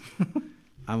game, dude.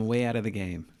 I'm way out of the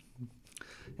game.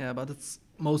 Yeah, but it's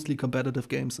mostly competitive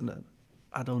games, and that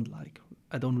I don't like.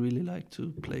 I don't really like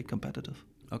to play competitive.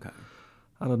 Okay.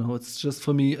 I don't know. It's just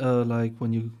for me, like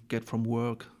when you get from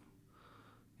work,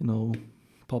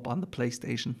 pop on the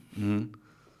PlayStation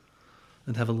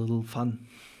and have a little fun.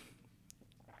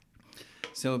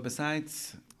 So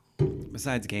besides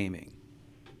gaming,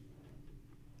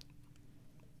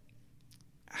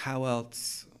 how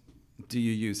else do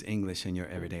you use English in your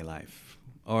everyday life,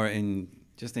 or in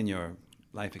your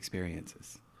life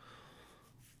experiences?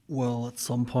 Well, at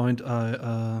some point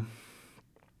I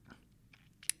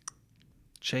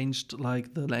changed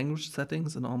like the language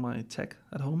settings in all my tech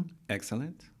at home.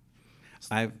 Excellent.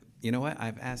 You know what?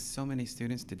 I've asked so many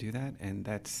students to do that, and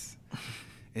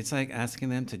it's like asking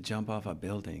them to jump off a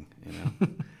building,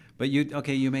 But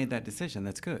you made that decision.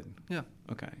 That's good. Yeah.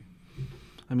 Okay.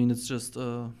 I mean, it's just,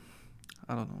 I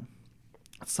don't know.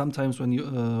 Sometimes when you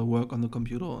work on the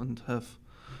computer and have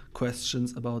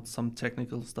questions about some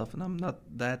technical stuff, and I'm not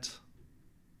that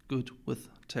good with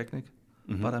technique,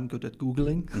 but I'm good at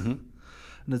Googling.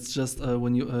 And it's just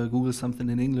when you Google something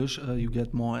in English, you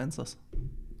get more answers.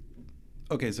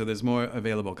 Okay, so there's more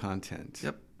available content.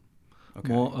 Yep.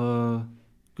 Okay. More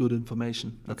good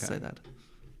information, let's say that.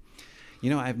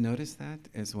 I've noticed that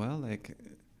as well. Like,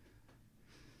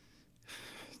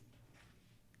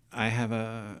 I have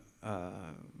a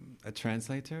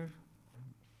translator,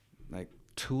 like,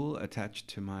 tool attached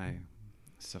to my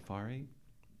Safari.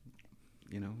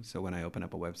 So when I open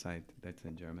up a website that's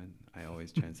in German, I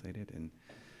always translate it, and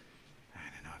I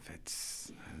don't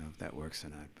know if that works or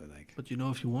not, but like. But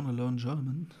if you want to learn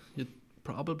German, you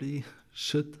probably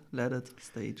should let it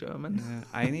stay German. Yeah,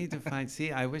 I need to find.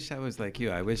 See, I wish I was like you.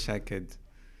 I wish I could.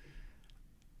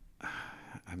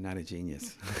 I'm not a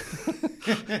genius.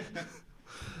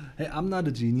 Hey, I'm not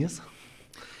a genius.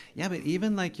 Yeah, but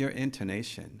even like your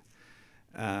intonation,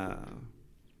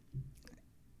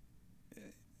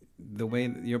 the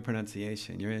way your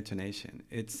pronunciation, your intonation,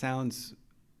 it sounds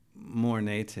more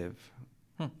native,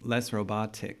 less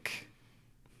robotic.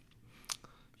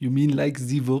 You mean like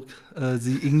the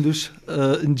English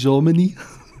in Germany?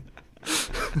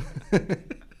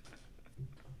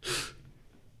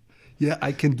 Yeah,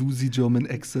 I can do the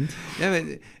German accent. Yeah, but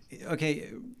okay,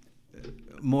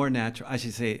 more natural. I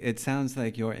should say, it sounds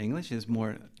like your English is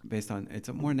more based on, it's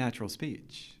a more natural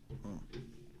speech.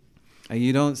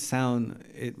 You don't sound,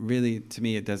 it really, to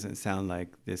me, it doesn't sound like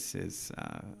this is,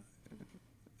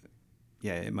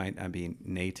 it might not be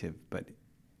native, but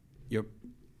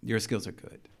your skills are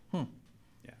good.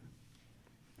 Yeah.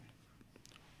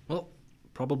 Well,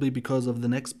 probably because of the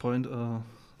next point,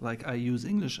 like I use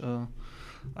English,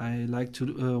 I like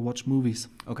to watch movies.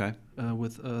 Okay.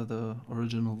 With the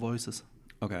original voices.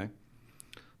 Okay.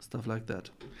 Stuff like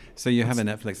that. So you have a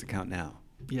Netflix account now?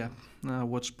 Yeah. I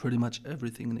watch pretty much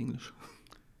everything in English.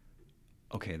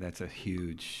 Okay, that's a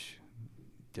huge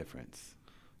difference.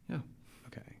 Yeah.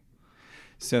 Okay.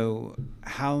 So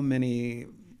how many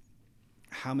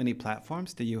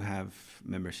platforms do you have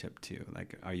membership to?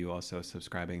 Like, are you also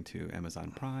subscribing to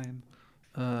Amazon Prime?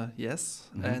 Yes,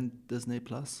 and Disney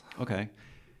Plus. Okay.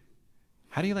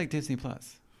 How do you like Disney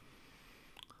Plus?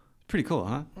 Pretty cool,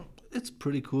 huh? It's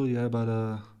pretty cool, yeah, but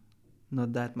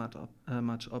not that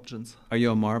much options. Are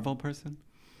you a Marvel person?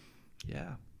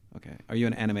 Yeah, Okay. Are you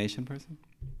an animation person?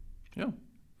 yeah.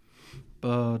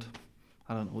 But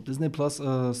I don't know. Disney Plus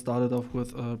started off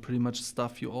with pretty much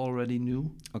stuff you already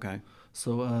knew. Okay.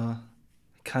 So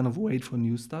kind of wait for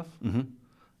new stuff. Mm-hmm.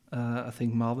 I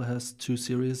think Marvel has 2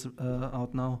 series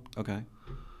out now. Okay.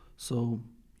 So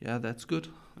yeah, that's good.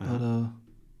 Uh-huh. But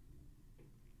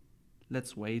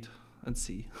let's wait and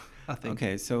see. I think.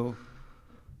 Okay, so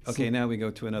now we go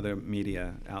to another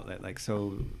media outlet, like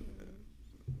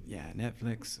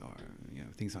Netflix, or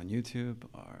things on YouTube,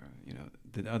 or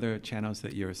the other channels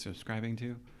that you're subscribing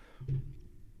to.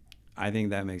 I think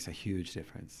that makes a huge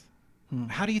difference.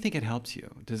 How do you think it helps you?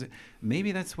 Does it?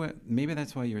 Maybe that's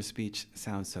why your speech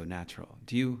sounds so natural.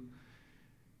 Do you?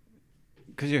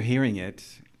 Because you're hearing it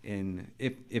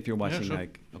if you're watching, sure.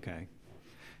 like, okay.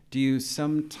 Do you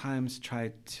sometimes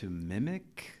try to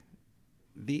mimic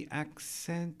the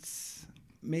accents?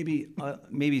 Maybe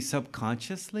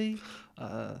subconsciously.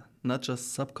 Not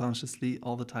just subconsciously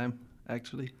all the time,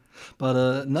 actually,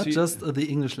 but not just the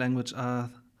English language.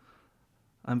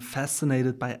 I'm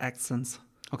fascinated by accents.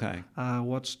 Okay. I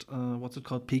watched what's it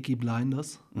called, Peaky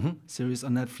Blinders series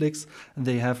on Netflix, and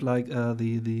they have like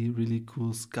the really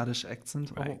cool Scottish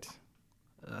accent. Right.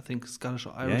 I think Scottish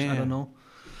or Irish. Yeah. I don't know.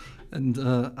 And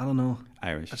I don't know.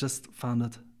 Irish. I just found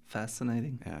it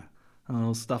fascinating. Yeah. I don't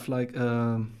know, stuff like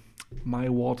my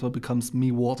water becomes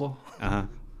me water. Uh-huh.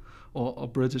 Or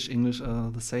British English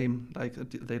the same. Like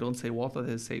they don't say water,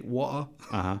 they say water.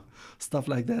 Uh-huh. Stuff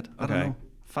like that. I don't know.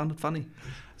 Found it funny.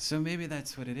 So maybe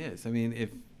that's what it is. I mean,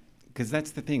 because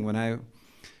that's the thing. When I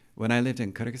lived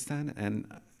in Kyrgyzstan,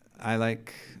 and I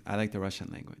like the Russian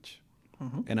language,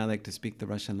 and I like to speak the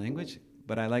Russian language,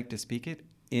 but I like to speak it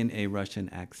in a Russian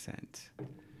accent,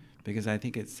 because I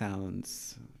think it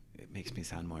makes me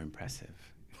sound more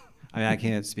impressive. I mean, I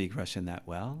can't speak Russian that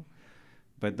well,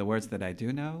 but the words that I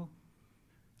do know,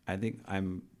 I think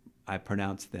I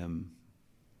pronounce them.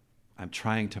 I'm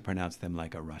trying to pronounce them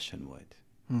like a Russian would.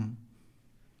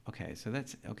 Okay, so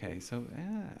that's okay. So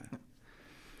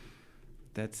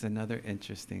that's another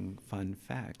interesting, fun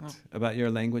fact about your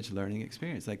language learning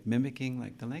experience, like mimicking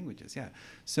like the languages. Yeah.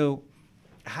 So,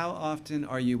 how often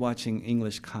are you watching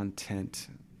English content?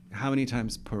 How many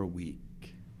times per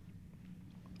week?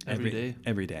 Every day.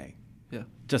 Every day. Yeah.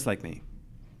 Just like me.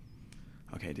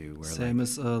 Okay, dude. We're same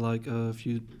as like if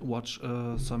you watch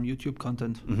some YouTube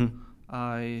content.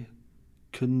 I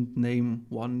couldn't name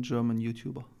one German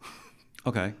YouTuber.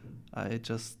 Okay. I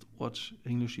just watch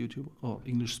English YouTube or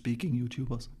English-speaking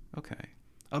YouTubers. Okay.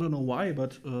 I don't know why,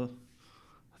 but I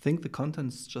think the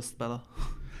content's just better.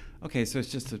 Okay, so it's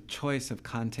just a choice of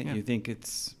content. Yeah. You think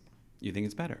it's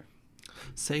better.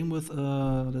 Same with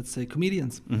let's say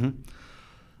comedians.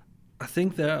 I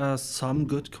think there are some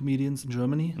good comedians in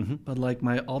Germany, but like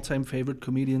my all-time favorite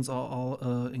comedians are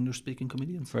all English-speaking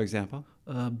comedians. For example,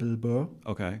 Bill Burr.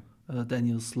 Okay.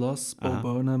 Daniel Sloss, Bo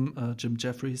Burnham, Jim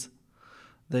Jeffries.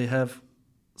 They have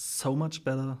so much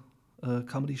better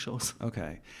comedy shows.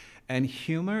 Okay. And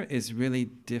humor is really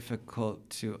difficult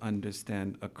to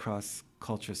understand across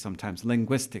cultures sometimes,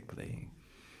 linguistically.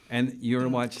 And you're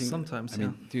watching... Sometimes, I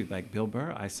mean, dude, like Bill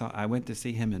Burr, I went to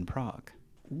see him in Prague.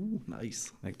 Ooh,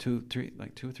 nice. Like 2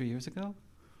 or 3 years ago.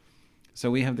 So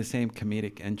we have the same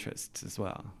comedic interests as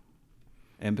well.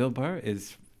 And Bill Burr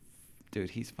is... Dude,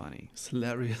 he's funny. It's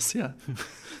hilarious, yeah.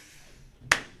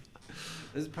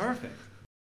 This is perfect.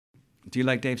 Do you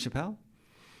like Dave Chappelle?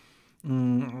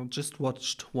 I just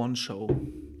watched one show,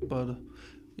 but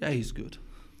yeah, he's good.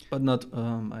 But not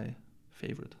my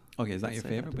favorite. Okay, he's not your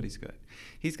favorite, but he's good.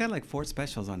 He's got like 4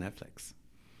 specials on Netflix.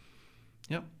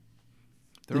 Yeah.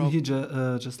 Didn't he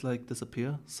just like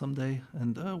disappear someday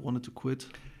and wanted to quit?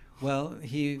 Well,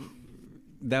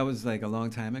 that was like a long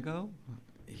time ago.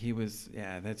 He was,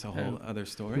 that's a whole other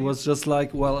story. He was just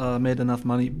like, made enough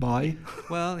money, bye.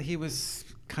 Well, he was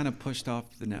kind of pushed off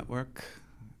the network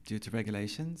due to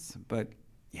regulations. But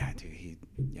yeah, dude,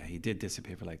 he did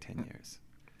disappear for like 10 years.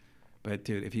 But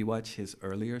dude, if you watch his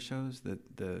earlier shows, the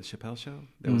Chappelle Show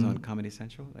that was on Comedy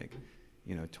Central, like,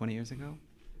 20 years ago,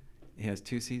 he has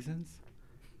 2 seasons.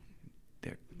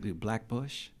 Black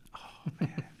Bush. Oh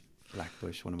man, Black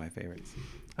Bush, one of my favorites.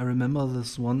 I remember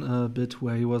this one bit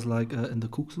where he was like in the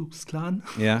Ku Klux Klan.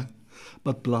 Yeah.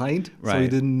 But blind, right. So he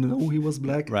didn't know he was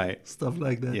black. Right. Stuff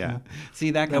like that. Yeah.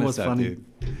 See, that kind of was stuff, funny. dude.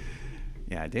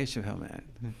 Yeah, Dave Chappelle, man.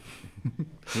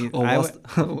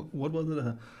 What was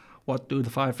it? What do the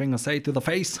 5 fingers say to the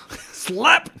face?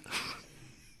 Slap!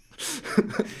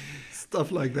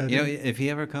 Stuff like that. If he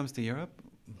ever comes to Europe,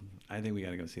 I think we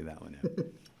got to go see that one.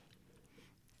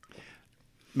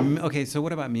 Okay, so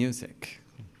what about music?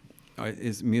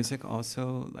 Is music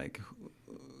also like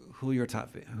who are your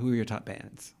top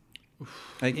bands?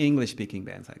 Like English speaking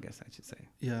bands, I guess I should say.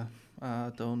 Yeah,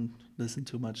 I don't listen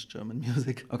too much German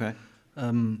music. Okay.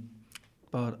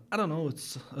 But I don't know.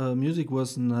 It's music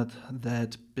was not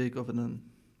that big of an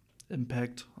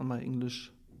impact on my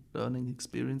English learning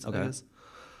experience. Okay. I guess.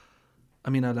 I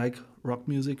mean, I like rock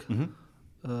music. Mm-hmm.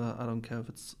 I don't care if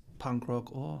it's punk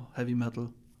rock or heavy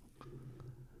metal,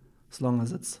 as long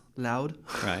as it's loud.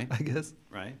 Right. I guess.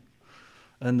 Right.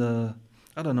 And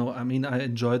I don't know. I mean, I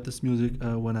enjoyed this music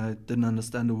when I didn't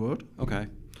understand the word. Okay.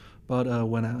 But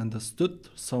when I understood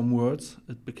some words,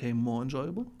 it became more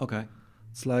enjoyable. Okay.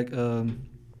 It's like I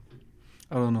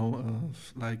don't know,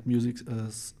 like music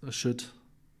should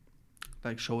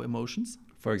like show emotions,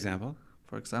 For example.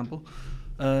 for example,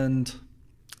 and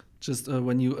just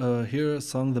when you hear a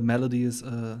song, the melody is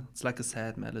it's like a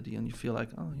sad melody, and you feel like,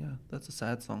 oh yeah, that's a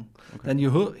sad song. Okay. Then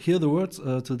you hear the words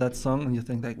to that song, and you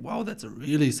think like, wow, that's a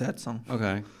really sad song.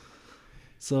 Okay.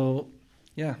 So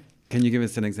yeah, Can you give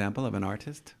us an example of an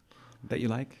artist that you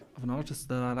like? of an artist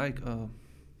that I like.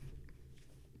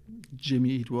 Jimmy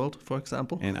Eat World, for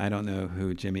example. And I don't know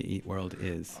who Jimmy Eat World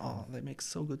is. Oh, they make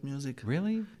so good music.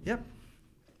 Really? Yep.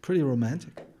 Pretty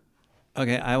romantic.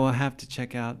 Okay, I will have to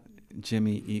check out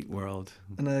Jimmy Eat World.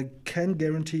 And I can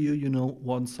guarantee you know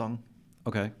one song.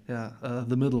 Okay. Yeah,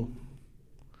 The Middle.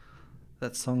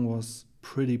 That song was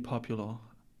pretty popular a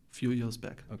few years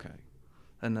back. Okay.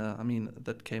 And I mean,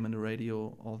 that came on the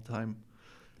radio all the time.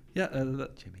 Yeah,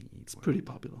 Jimmy Eat it's World. pretty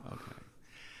popular. Okay.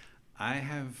 I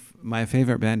have my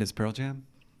favorite band is Pearl Jam.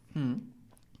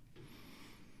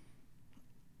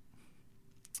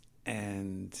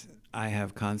 And I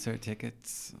have concert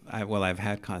tickets. I've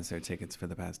had concert tickets for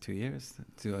the past 2 years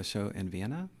to a show in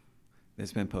Vienna.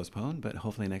 It's been postponed, but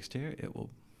hopefully next year it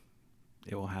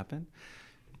will happen.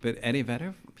 But Eddie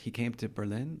Vedder, he came to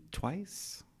Berlin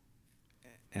twice,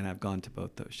 and I've gone to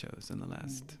both those shows in the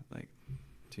last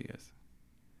 2 years.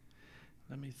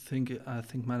 Let me think. I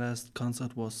think my last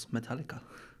concert was Metallica.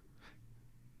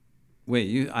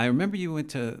 Wait, I remember you went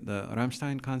to the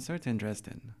Rammstein concert in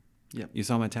Dresden. Yeah. You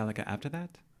saw Metallica after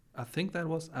that? I think that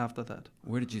was after that.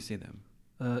 Where did you see them?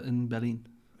 In Berlin.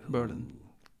 Berlin.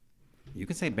 You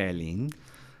can say Berlin.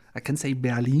 I can say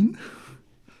Berlin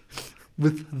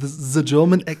with the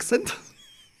German accent.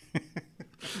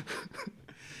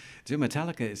 Dude,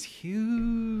 Metallica is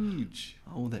huge.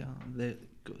 Oh, they're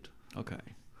good. Okay.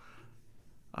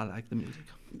 I like the music.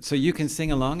 So you can sing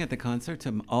along at the concert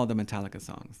to all the Metallica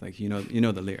songs. Like you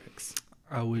know the lyrics.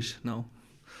 I wish, no.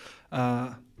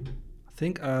 I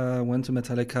think I went to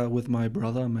Metallica with my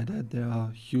brother and my dad. They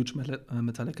are huge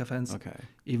Metallica fans. Okay.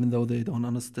 Even though they don't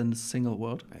understand a single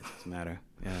word. It doesn't matter.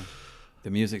 Yeah. The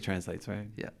music translates, right?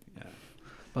 Yeah. Yeah.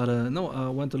 But no, I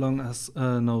went along as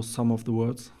know some of the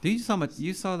words. Do you saw much?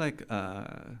 You saw like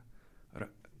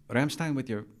Rammstein with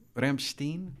your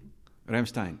Rammstein?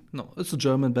 No, it's a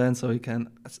German band, so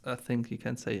I think you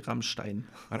can say Rammstein.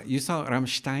 You saw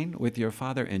Rammstein with your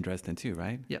father in Dresden too,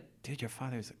 right? Yeah. Dude, your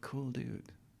father's a cool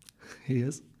dude. He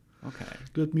is. Okay.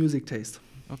 Good music taste.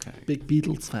 Okay. Big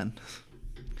Beatles fan.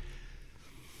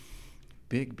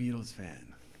 Big Beatles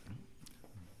fan.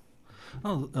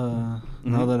 Oh,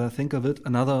 now that I think of it,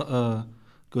 another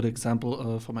good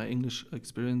example for my English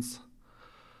experience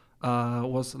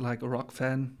was like a rock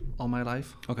fan all my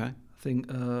life. Okay. I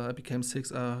think I became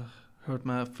 6. I heard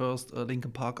my first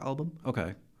Linkin Park album,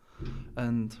 Okay.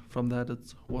 and from that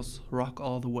it was rock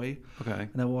all the way. Okay.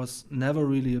 And I was never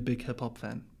really a big hip hop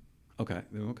fan Okay.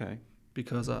 Okay.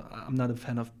 because I'm not a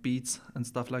fan of beats and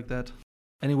stuff like that.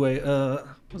 Anyway,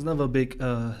 was never a big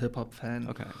hip hop fan.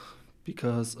 Okay.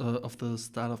 Because of the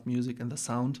style of music and the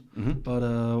sound. Mm-hmm. But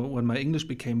when my English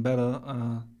became better,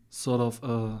 sort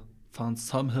of found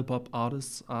some hip hop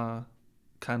artists I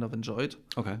kind of enjoyed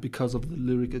Okay. because of the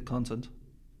lyrical content.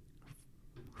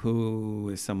 Who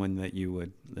is someone that you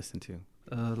would listen to?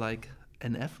 Like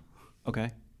NF.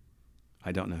 Okay.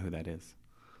 I don't know who that is.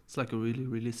 It's like a really,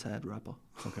 really sad rapper.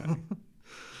 Okay.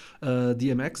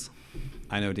 DMX.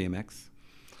 I know DMX.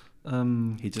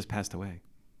 He just passed away.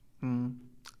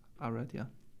 I read, yeah.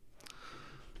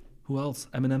 Who else?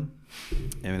 Eminem.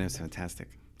 Eminem's fantastic.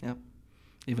 Yeah.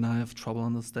 Even I have trouble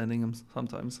understanding him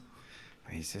sometimes.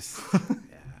 He's just,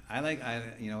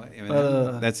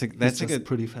 Eminem. That's a good,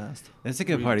 pretty fast. that's a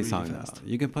good party really song fast. though.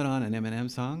 You can put on an Eminem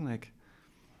song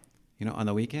on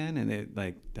the weekend, and it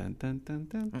like dun dun dun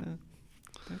dun dun.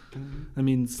 Dun, dun. I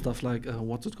mean, stuff like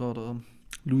what's it called?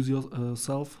 Lose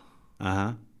Yourself.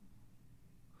 Uh-huh.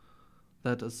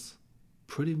 That is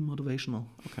pretty motivational.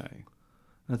 Okay.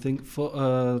 I think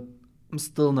I'm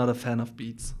still not a fan of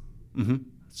beats. Mm-hmm.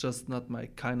 It's just not my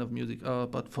kind of music.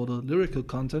 But for the lyrical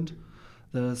content,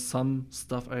 there's some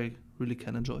stuff I really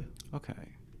can enjoy. Okay.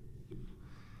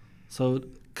 So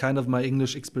kind of my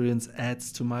English experience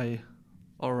adds to my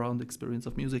all-around experience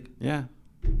of music. Yeah,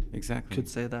 exactly. Could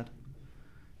say that.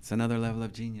 It's another level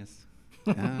of genius.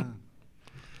 Yeah.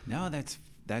 No,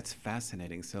 that's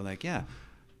fascinating. So like, yeah,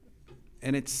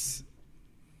 and it's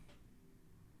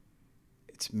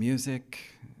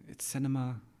music, it's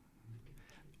cinema,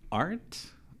 art.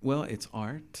 Well, it's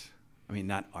art. I mean,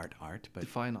 not art, but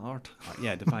Define art.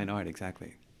 yeah, define art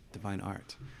exactly. Define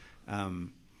art.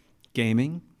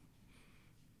 Gaming.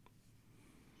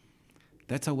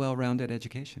 That's a well-rounded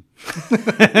education.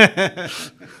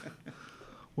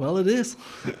 Well, it is.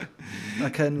 I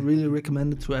can really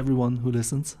recommend it to everyone who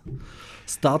listens.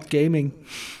 Start gaming.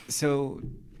 So,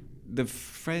 the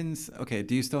friends. Okay,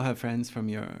 do you still have friends from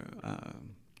your?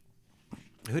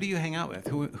 Who do you hang out with?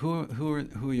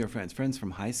 Who are your friends? Friends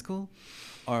from high school,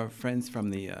 or friends from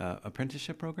the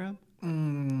apprenticeship program?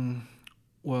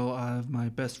 Well, I have my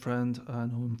best friend. I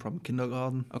know him from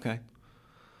kindergarten. Okay.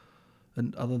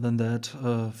 And other than that,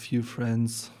 a few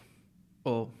friends.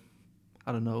 Oh,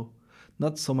 I don't know.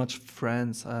 Not so much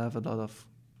friends. I have a lot of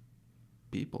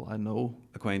people I know.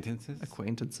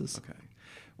 Acquaintances. Okay.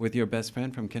 With your best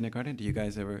friend from kindergarten, do you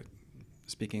guys ever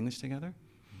speak English together?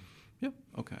 Yeah.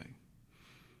 Okay.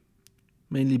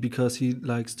 Mainly because he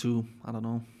likes to, I don't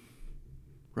know,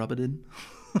 rub it in.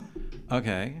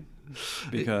 Okay.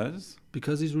 Because?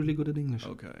 Because he's really good at English.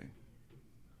 Okay.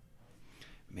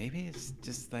 Maybe it's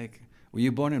just like, were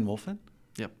you born in Wolfen?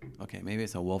 Yep. Okay, maybe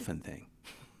it's a Wolfen thing.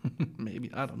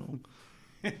 Maybe, I don't know.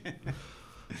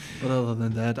 But other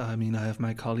than that, I mean, I have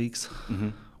my colleagues,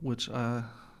 which I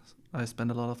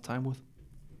spend a lot of time with.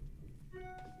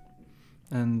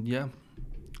 And yeah,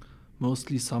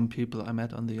 mostly some people I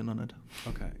met on the internet.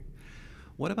 Okay.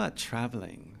 What about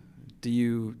traveling?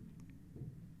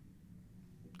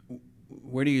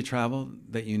 Where do you travel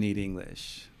that you need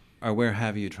English? Or where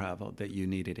have you traveled that you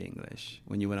needed English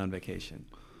when you went on vacation?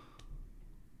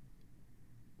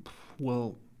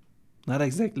 Well, not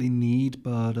exactly need,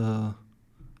 but I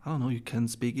don't know, you can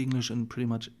speak English in pretty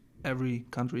much every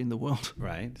country in the world.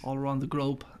 Right. All around the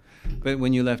globe. But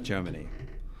when you left Germany,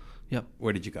 yep.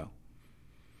 Where did you go?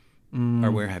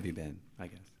 Or where have you been, I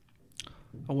guess?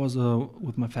 I was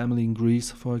with my family in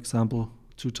Greece, for example,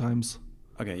 2 times.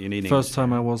 Okay, you need English. First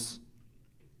time I was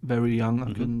very young,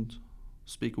 I couldn't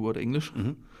speak a word English.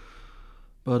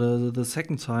 But the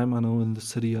second time, I know in the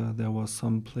city there was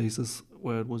some places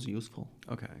where it was useful.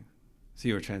 Okay. So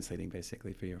you were translating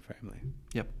basically for your family?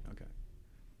 Yep. Okay.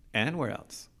 And where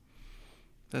else?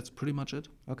 That's pretty much it.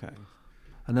 Okay.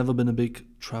 I've never been a big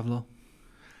traveler.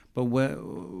 But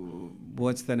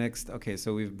what's the next? Okay,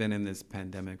 so we've been in this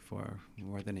pandemic for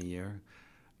more than a year.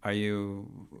 Are you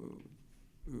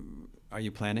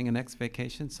planning a next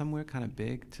vacation somewhere kind of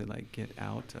big to like get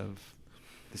out of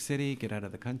the city, get out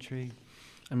of the country?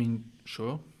 I mean,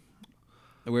 sure.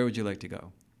 Where would you like to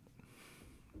go?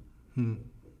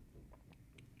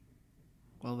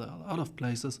 Well, there are a lot of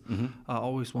places. I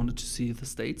always wanted to see the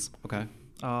States. Okay.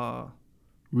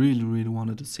 Really, really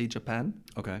wanted to see Japan.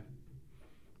 Okay.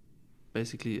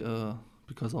 Basically,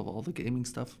 because of all the gaming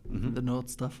stuff, the nerd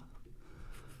stuff.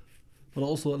 But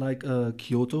also like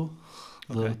Kyoto,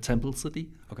 the temple city.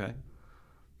 Okay.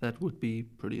 That would be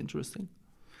pretty interesting.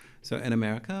 So in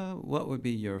America, what would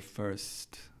be your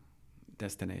first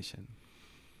destination?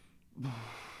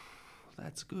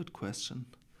 That's a good question.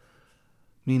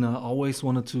 I mean, I always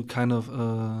wanted to kind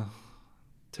of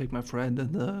take my friend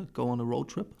and go on a road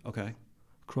trip. Okay.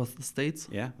 Across the States.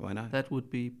 Yeah, why not? That would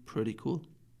be pretty cool.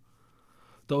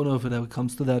 Don't know if it ever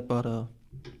comes to that, but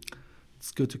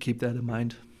it's good to keep that in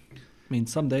mind. I mean,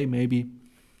 someday maybe.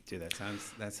 Dude,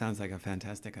 that sounds like a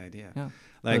fantastic idea. Yeah.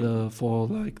 Like, but for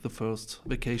like the first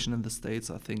vacation in the States,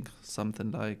 I think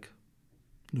something like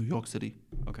New York City.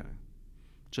 Okay.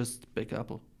 Just Big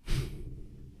Apple.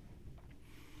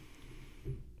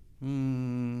 I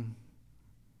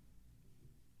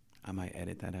might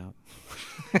edit that out.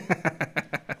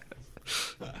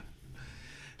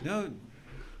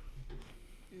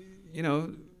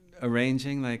 No,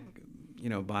 arranging like,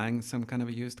 buying some kind of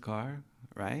a used car,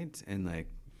 right? And like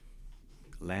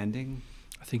landing.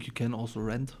 I think you can also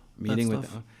rent. Meeting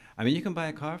with. I mean, you can buy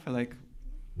a car for like,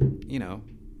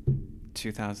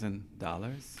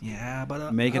 $2,000. Yeah,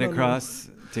 but make it across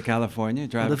to California.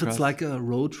 Drive. But if across. it's like a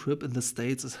road trip in the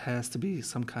States, it has to be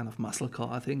some kind of muscle car,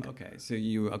 I think. Okay, so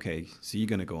you're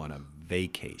gonna go on a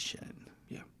vacation.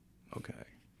 Yeah. Okay.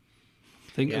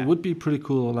 I think it would be pretty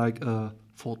cool, like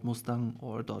Ford Mustang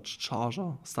or a Dodge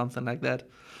Charger, something like that.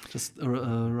 Just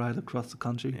ride across the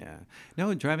country. Yeah.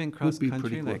 No, driving cross be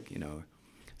country, pretty cool. like,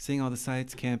 seeing all the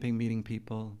sights, camping, meeting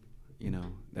people,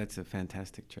 that's a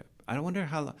fantastic trip. I wonder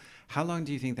how long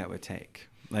do you think that would take?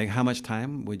 Like, how much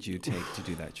time would you take to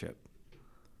do that trip?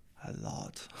 A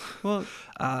lot. Well,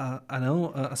 I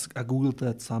know. I googled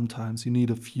that. Sometimes you need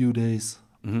a few days,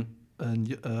 mhm. and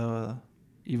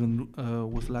even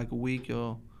with like a week,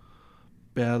 you're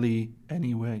barely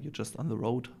anywhere. You're just on the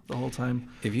road the whole time.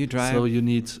 If you drive, So you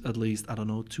need at least, I don't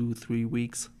know, 2-3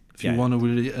 weeks if you Yeah. want to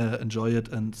really enjoy it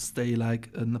and stay like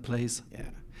in the place yeah.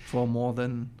 for more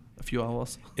than a few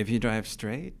hours. If you drive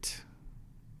straight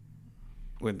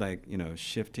with like,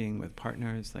 shifting with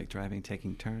partners, like driving,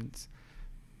 taking turns,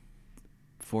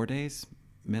 4 days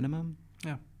minimum.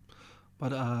 Yeah.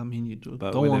 But I mean, you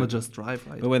But don't with want a- to just drive,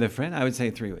 right? But with a friend, I would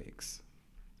say 3 weeks.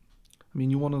 I mean,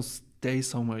 you want to stay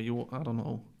somewhere. I don't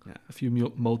know, Yeah. a few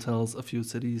motels, a few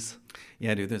cities.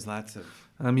 Yeah, dude, there's lots of.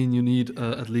 I mean, you need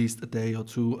at least a day or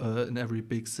two in every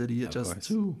big city Of just course.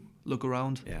 to look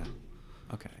around. Yeah.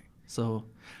 Okay. So,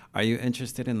 Are you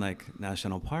interested in like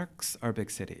national parks or big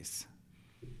cities?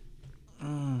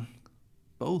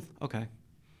 both. Okay.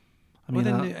 I mean,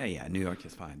 New York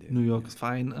is fine, dude. New York is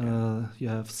fine. You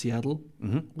have Seattle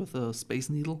Mm-hmm. with a Space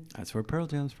Needle. That's where Pearl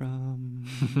Jam's from.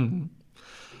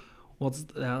 What's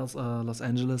else? Los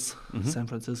Angeles, Mhm. San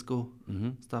Francisco, Mm-hmm.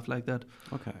 stuff like that.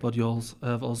 Okay. But you also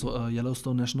have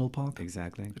Yellowstone National Park,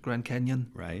 Exactly. the Grand Canyon.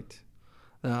 Right.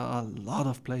 There are a lot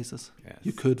of places Yes.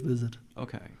 you could visit.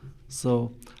 Okay.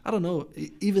 So I don't know.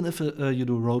 Even if you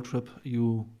do a road trip,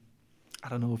 I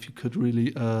don't know if you could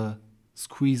really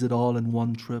squeeze it all in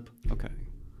one trip. Okay.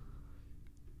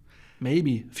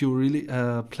 Maybe if you really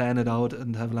plan it out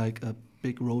and have like a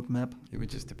big roadmap. It would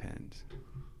just depend.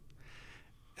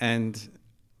 And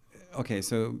okay,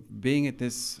 so being at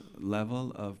this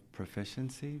level of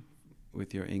proficiency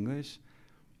with your English,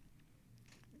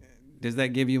 does that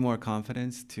give you more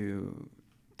confidence to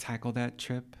tackle that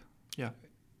trip? Yeah,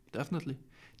 definitely.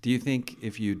 Do you think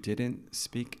if you didn't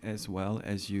speak as well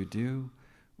as you do,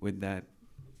 would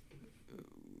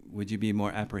you be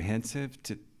more apprehensive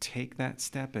to take that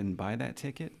step and buy that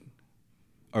ticket?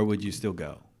 Or would you still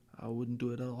go? I wouldn't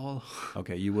do it at all.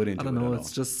 Okay, you wouldn't I do don't it know. at It's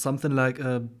all. just something like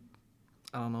I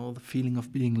don't know, the feeling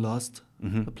of being lost,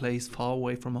 Mhm. a place far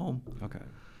away from home, Okay.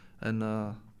 and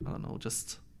I don't know,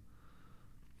 just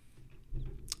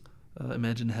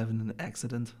imagine having an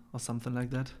accident or something like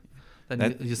that. Then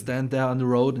That- you stand there on the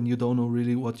road and you don't know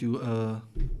really what you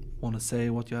want to say,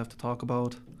 what you have to talk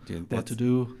about, Dude, what to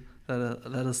do.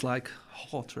 That is like a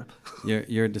whole trip.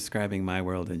 You're describing my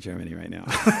world in Germany right now.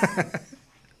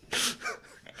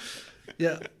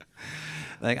 Yeah.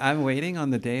 Like, I'm waiting on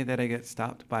the day that I get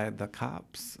stopped by the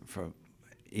cops for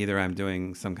either I'm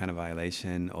doing some kind of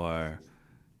violation or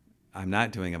I'm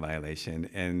not doing a violation,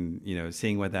 and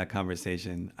seeing what that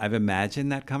conversation. I've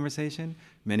imagined that conversation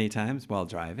many times while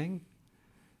driving,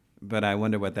 but I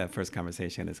wonder what that first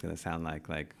conversation is going to sound like.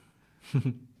 Like,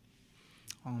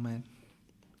 Oh man.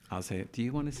 I'll say, "Do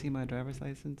you want to see my driver's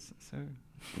license, sir?"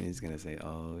 And he's going to say,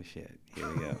 "Oh shit, here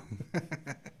we go."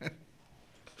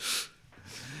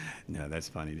 No, that's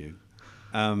funny, dude.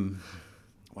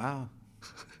 Wow.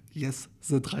 Yes,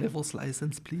 the driver's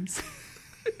license, please.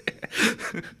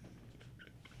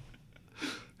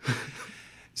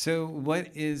 So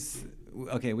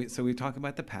so we've talked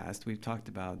about the past, we've talked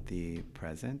about the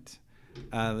present.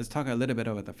 Let's talk a little bit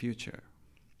about the future.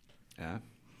 Yeah.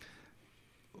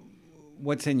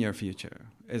 What's in your future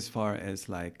as far as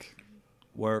like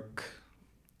work,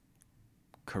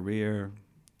 career?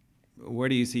 Where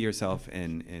do you see yourself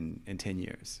in 10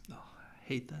 years? Oh, I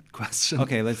hate that question.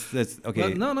 Okay, let's okay.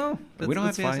 But no, We don't have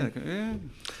it's to fine. answer that. Yeah.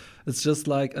 It's just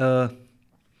like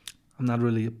I'm not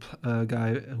really a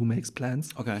guy who makes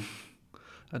plans. Okay.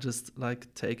 I just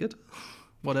like take it,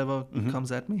 whatever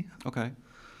comes at me. Okay.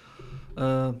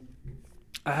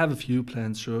 I have a few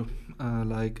plans, sure.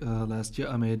 Last year,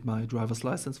 I made my driver's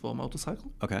license for a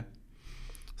motorcycle. Okay.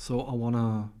 So I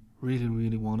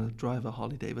really wanna drive a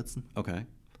Harley Davidson. Okay.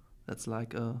 That's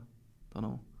like a, don't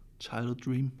know, childhood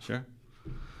dream. Sure.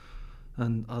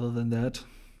 And other than that,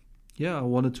 yeah, I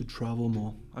wanted to travel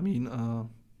more. I mean,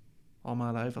 all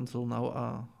my life until now,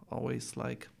 I always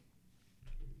like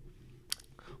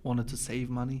wanted to save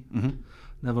money. Mm-hmm.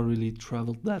 Never really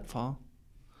traveled that far.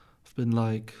 I've been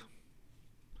like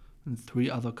in 3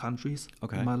 other countries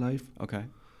Okay. in my life. Okay.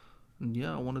 And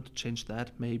yeah, I wanted to change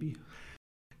that maybe.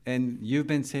 And you've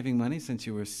been saving money since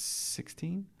you were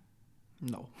 16?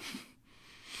 No.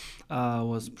 I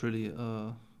was pretty,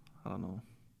 I don't know.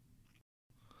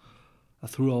 I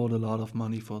threw out a lot of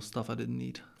money for stuff I didn't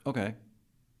need. Okay.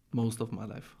 most of my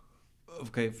life.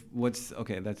 Okay,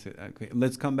 that's it. Okay,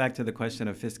 let's come back to the question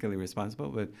of fiscally responsible.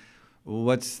 But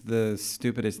what's the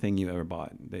stupidest thing you ever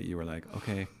bought that you were like,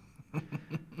 okay,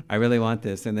 I really want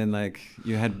this, and then like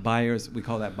you had we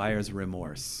call that buyer's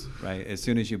remorse, right? As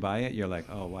soon as you buy it, you're like,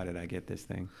 oh, why did I get this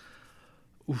thing?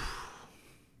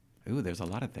 Ooh, there's a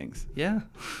lot of things. Yeah.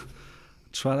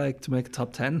 Try like to make a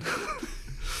top 10.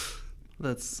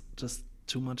 That's just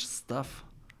too much stuff.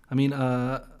 I mean,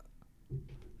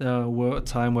 there were a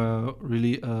time where I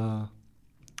really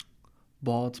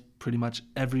bought pretty much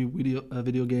every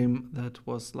video game that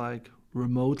was like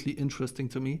remotely interesting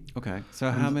to me. Okay, so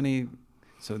how many?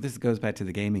 So this goes back to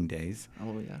the gaming days.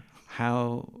 Oh yeah.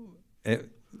 How at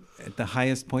the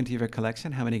highest point of your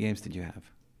collection, how many games did you have?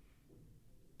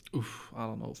 Oof, I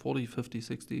don't know, 40, 50,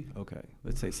 60. Okay,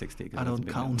 let's say 60. 'Cause I that's a don't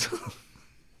big count number.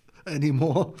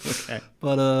 anymore. Okay.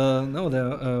 But no,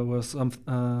 there was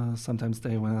sometimes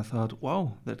day when I thought,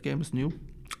 wow, that game is new,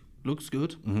 looks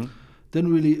good. Mm-hmm.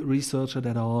 Didn't really research it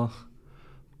at all.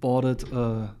 Bought it.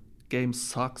 Game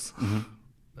sucks.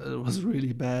 Mm-hmm. It was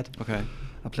really bad. Okay.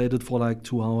 I played it for like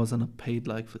 2 hours and I paid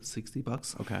like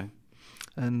 $60. Okay.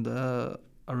 And I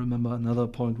remember another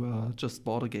point where I just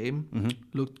bought a game,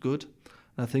 Mm-hmm. looked good.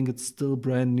 I think it's still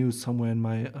brand new somewhere in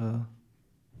my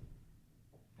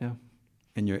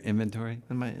In your inventory?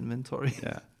 in my inventory.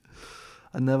 Yeah.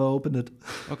 I never opened it.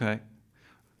 Okay.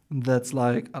 That's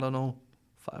like, I don't know,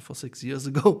 5 or 6 years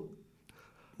ago.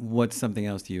 What's something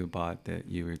else you bought that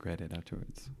you regretted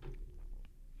afterwards?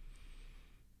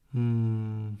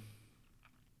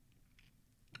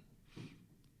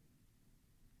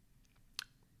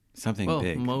 Something Well,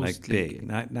 big, like mostly big,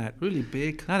 not Really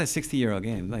big. not a 60-year-old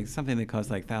game, like something that costs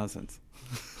like thousands.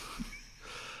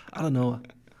 I don't know.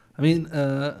 I mean,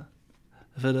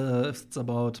 if it's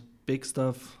about big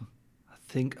stuff, I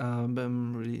think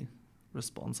I'm really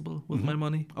responsible with my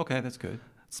money. Okay, that's good.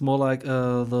 It's more like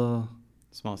the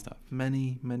Small stuff.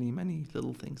 many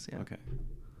little things. Yeah. Okay.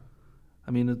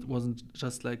 I mean, it wasn't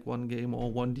just like one game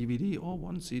or one DVD or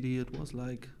one CD. It was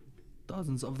like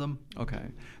dozens of them.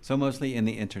 Okay. So mostly in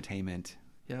the entertainment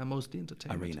Yeah, mostly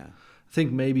entertainment. arena. I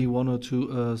think maybe one or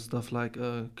two stuff like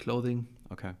clothing,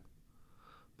 Okay.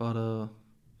 but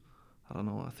I don't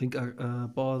know. I think I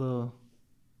bought a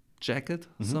jacket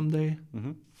someday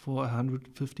Mm-hmm. for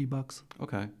 $150,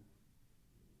 Okay.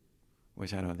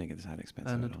 Which I don't think it's that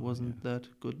expensive. and at it all. wasn't that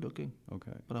good looking, Yeah.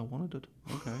 Okay. but I wanted it.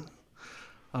 Okay.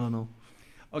 I don't know.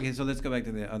 Okay, so let's go back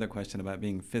to the other question about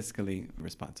being fiscally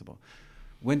responsible.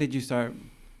 When did you start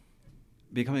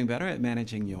becoming better at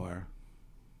managing your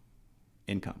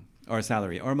income or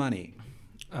salary or money?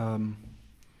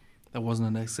 There wasn't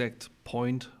an exact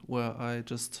point where I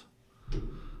just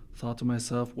thought to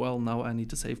myself, well, now I need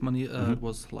to save money. It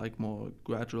was like more a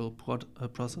gradual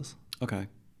process. Okay.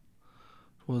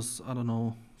 It was, I don't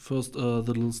know, first the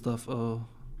little stuff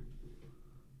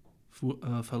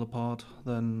fell apart,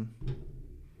 then,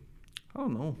 I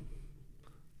don't know.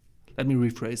 Let me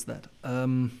rephrase that.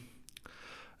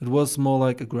 It was more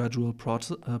like a gradual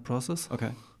process.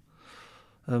 Okay.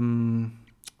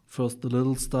 First the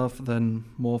little stuff, then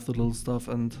more of the little stuff,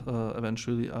 and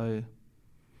eventually I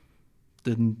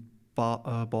didn't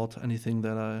bought anything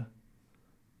that I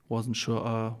wasn't sure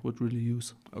I would really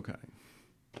use. Okay.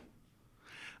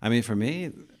 I mean, for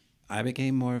me, I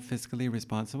became more fiscally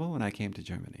responsible when I came to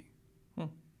Germany.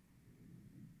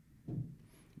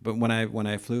 But when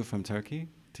I flew from Turkey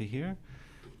to here,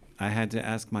 I had to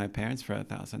ask my parents for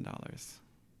 $1,000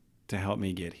 to help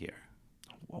me get here.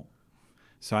 Wow.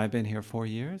 So I've been here 4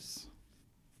 years,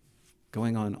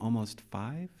 going on almost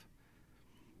 5.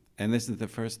 And this is the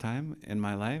first time in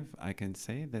my life I can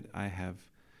say that I have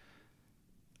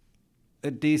a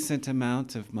decent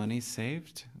amount of money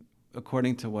saved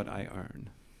according to what I earn.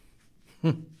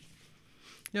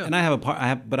 Yeah. And I have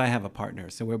a partner,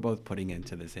 so we're both putting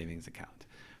into the savings account.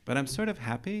 But I'm sort of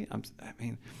happy. I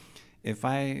mean, if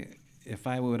I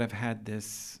would have had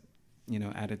this,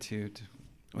 attitude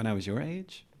when I was your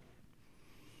age,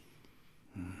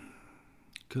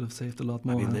 Could have saved a lot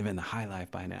more. I'd be living the high life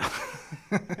by now.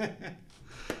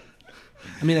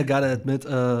 I mean, I gotta admit,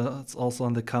 it's also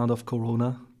on the count of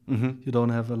Corona. Mm-hmm. You don't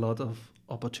have a lot of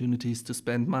opportunities to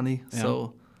spend money, Yeah.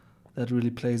 so that really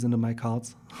plays into my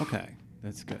cards. Okay,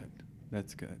 that's good.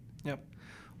 That's good. Yep.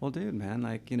 Well, dude, man,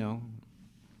 I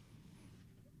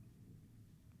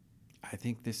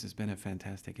think this has been a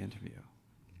fantastic interview.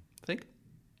 Think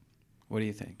What do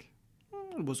you think?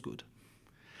 it was good.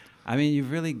 I mean, you've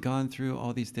really gone through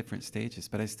all these different stages,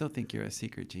 but I still think you're a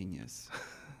secret genius.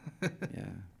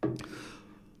 Yeah.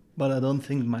 But I don't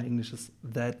think my English is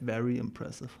that very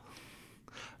impressive.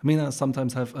 I mean, I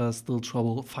sometimes have still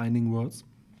trouble finding words.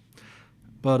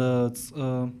 but it's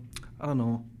I don't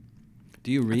know.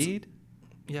 Do you read?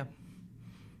 Yeah.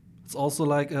 It's also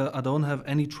like I don't have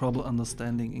any trouble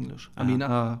understanding English. I mean,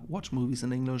 watch movies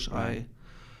in English. Right. I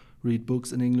read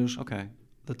books in English. Okay.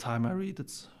 The time I read,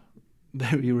 it's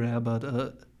very rare, but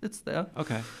it's there.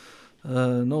 Okay.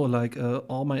 No, like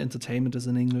all my entertainment is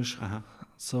in English. Uh-huh.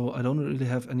 So I don't really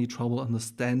have any trouble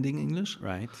understanding English.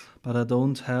 Right. But I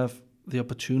don't have the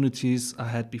opportunities I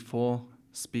had before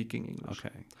speaking English.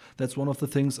 Okay. That's one of the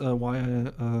things why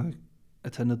I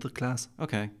attended the class.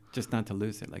 Okay. Just not to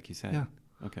lose it, like you said. Yeah.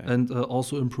 Okay. And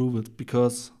also improve it,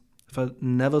 because if I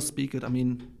never speak it, I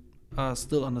mean, I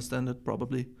still understand it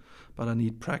probably, but I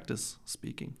need practice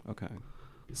speaking. Okay.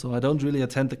 So I don't really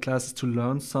attend the classes to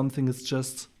learn something. It's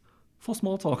just for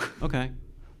small talk. Okay.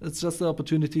 It's just the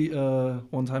opportunity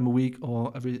one time a week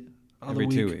or every other Every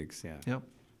week. 2 weeks, yeah. Yeah.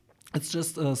 It's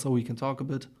just so we can talk a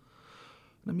bit.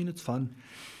 I mean, it's fun.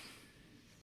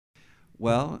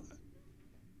 Well,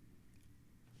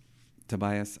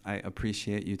 Tobias, I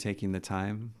appreciate you taking the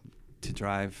time to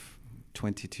drive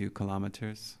 22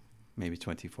 kilometers, maybe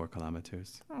 24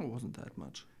 kilometers, Oh, it wasn't that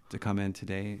much. to come in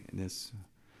today in this,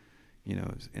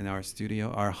 in our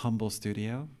studio, our humble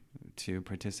studio, to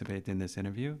participate in this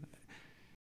interview.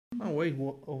 Oh, wait,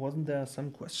 wasn't there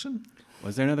some question?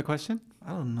 Was there another question? I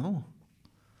don't know.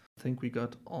 I think we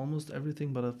got almost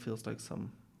everything, but it feels like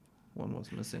one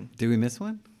was missing. Did we miss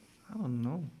one? I don't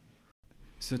know.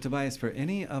 So, Tobias, for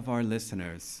any of our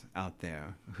listeners out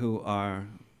there who are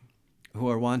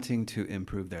wanting to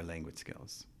improve their language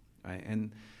skills, right,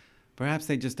 and perhaps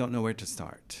they just don't know where to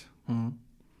start. Mm-hmm.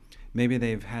 Maybe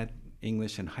they've had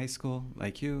English in high school,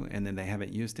 like you, and then they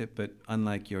haven't used it. But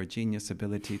unlike your genius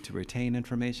ability to retain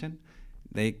information,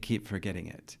 they keep forgetting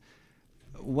it.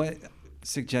 What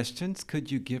suggestions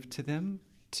could you give to them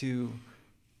to,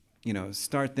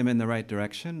 start them in the right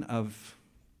direction of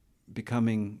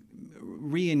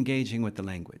re-engaging with the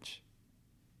language?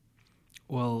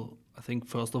 Well, I think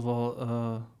first of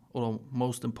all, or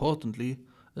most importantly,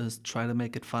 is try to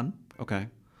make it fun. Okay.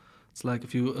 It's like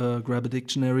if you grab a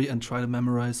dictionary and try to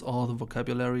memorize all the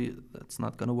vocabulary, that's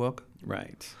not going to work.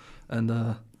 Right. And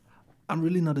I'm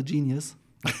really not a genius.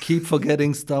 I keep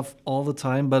forgetting stuff all the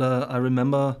time, but I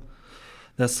remember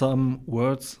there's some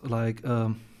words like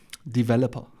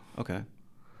developer. Okay.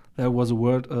 There was a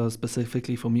word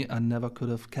specifically for me. I never could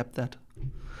have kept that.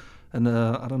 And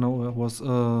I don't know, I was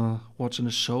watching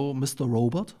a show, Mr.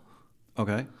 Robot.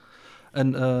 Okay.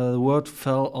 And the word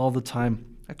fell all the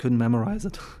time. I couldn't memorize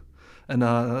it. And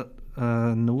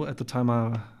no, at the time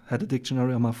I had a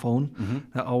dictionary on my phone.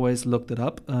 Mm-hmm. I always looked it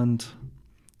up. And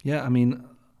yeah, I mean,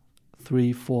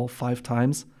 3, 4, 5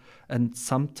 times. And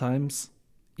sometimes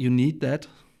you need that.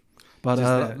 But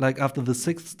like after the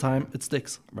 6th time, it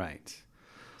sticks. Right.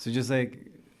 So just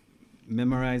like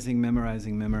memorizing,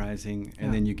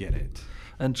 and then you get it.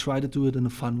 And try to do it in a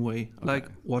fun way, Okay. like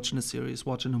watching a series,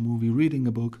 watching a movie, reading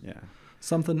a book. Yeah.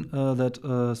 Something that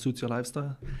suits your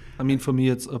lifestyle. I mean, for me,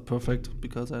 it's perfect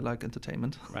because I like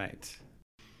entertainment. Right.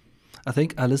 I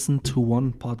think I listened to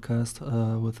one podcast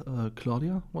with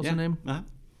Claudia, what's her name? Uh-huh.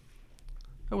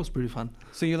 That was pretty fun.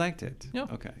 So you liked it? Yeah.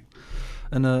 Okay.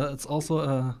 And it's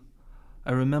also,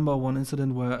 I remember one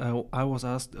incident where I was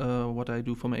asked what I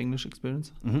do for my English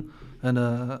experience. Mm-hmm. And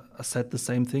I said the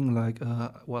same thing, like,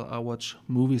 well, I watch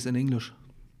movies in English.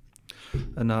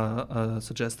 And I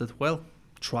suggested, well,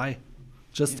 try.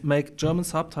 Just make German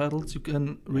subtitles. You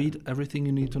can read everything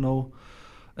you need to know,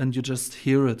 and you just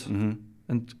hear it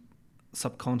and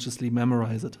subconsciously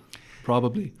memorize it,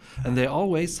 probably. And they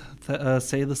always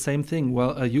say the same thing.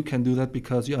 Well, you can do that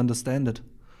because you understand it.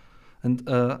 And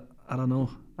I don't know.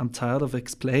 I'm tired of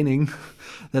explaining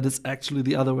that it's actually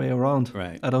the other way around.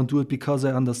 Right. I don't do it because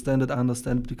I understand it. I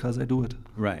understand it because I do it.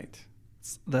 Right.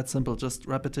 It's that simple. Just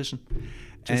repetition.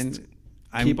 And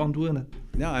keep on doing it.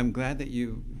 No, I'm glad that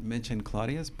you mentioned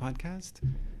Claudia's podcast,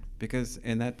 because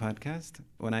in that podcast,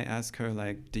 when I asked her,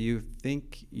 like, do you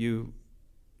think you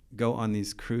go on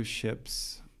these cruise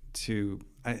ships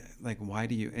why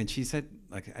do you? And she said,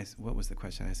 what was the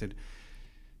question? I said,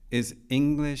 is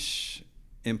English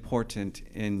important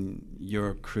in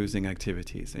your cruising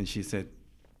activities? And she said,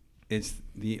 it's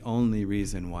the only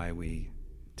reason why we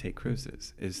take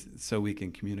cruises, is so we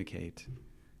can communicate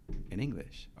in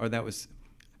English. Or that was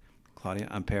Claudia,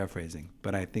 I'm paraphrasing,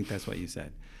 but I think that's what you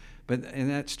said. And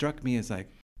that struck me as like,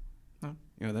 oh,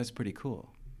 that's pretty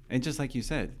cool. And just like you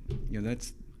said,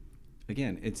 that's,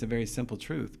 again, it's a very simple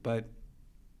truth, but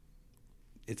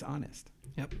it's honest.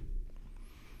 Yep.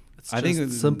 It's I just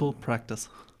think simple practice.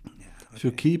 Yeah, okay. If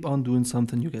you keep on doing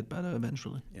something, you get better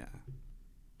eventually. Yeah.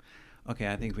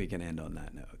 Okay, I think we can end on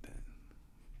that note then.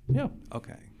 Yeah.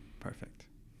 Okay, perfect.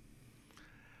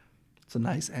 It's a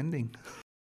nice ending.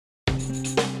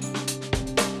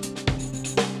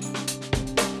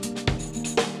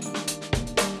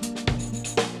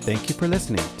 Thank you for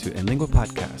listening to In Lingua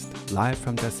Podcast, live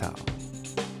from Dessau.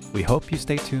 We hope you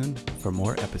stay tuned for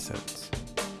more episodes.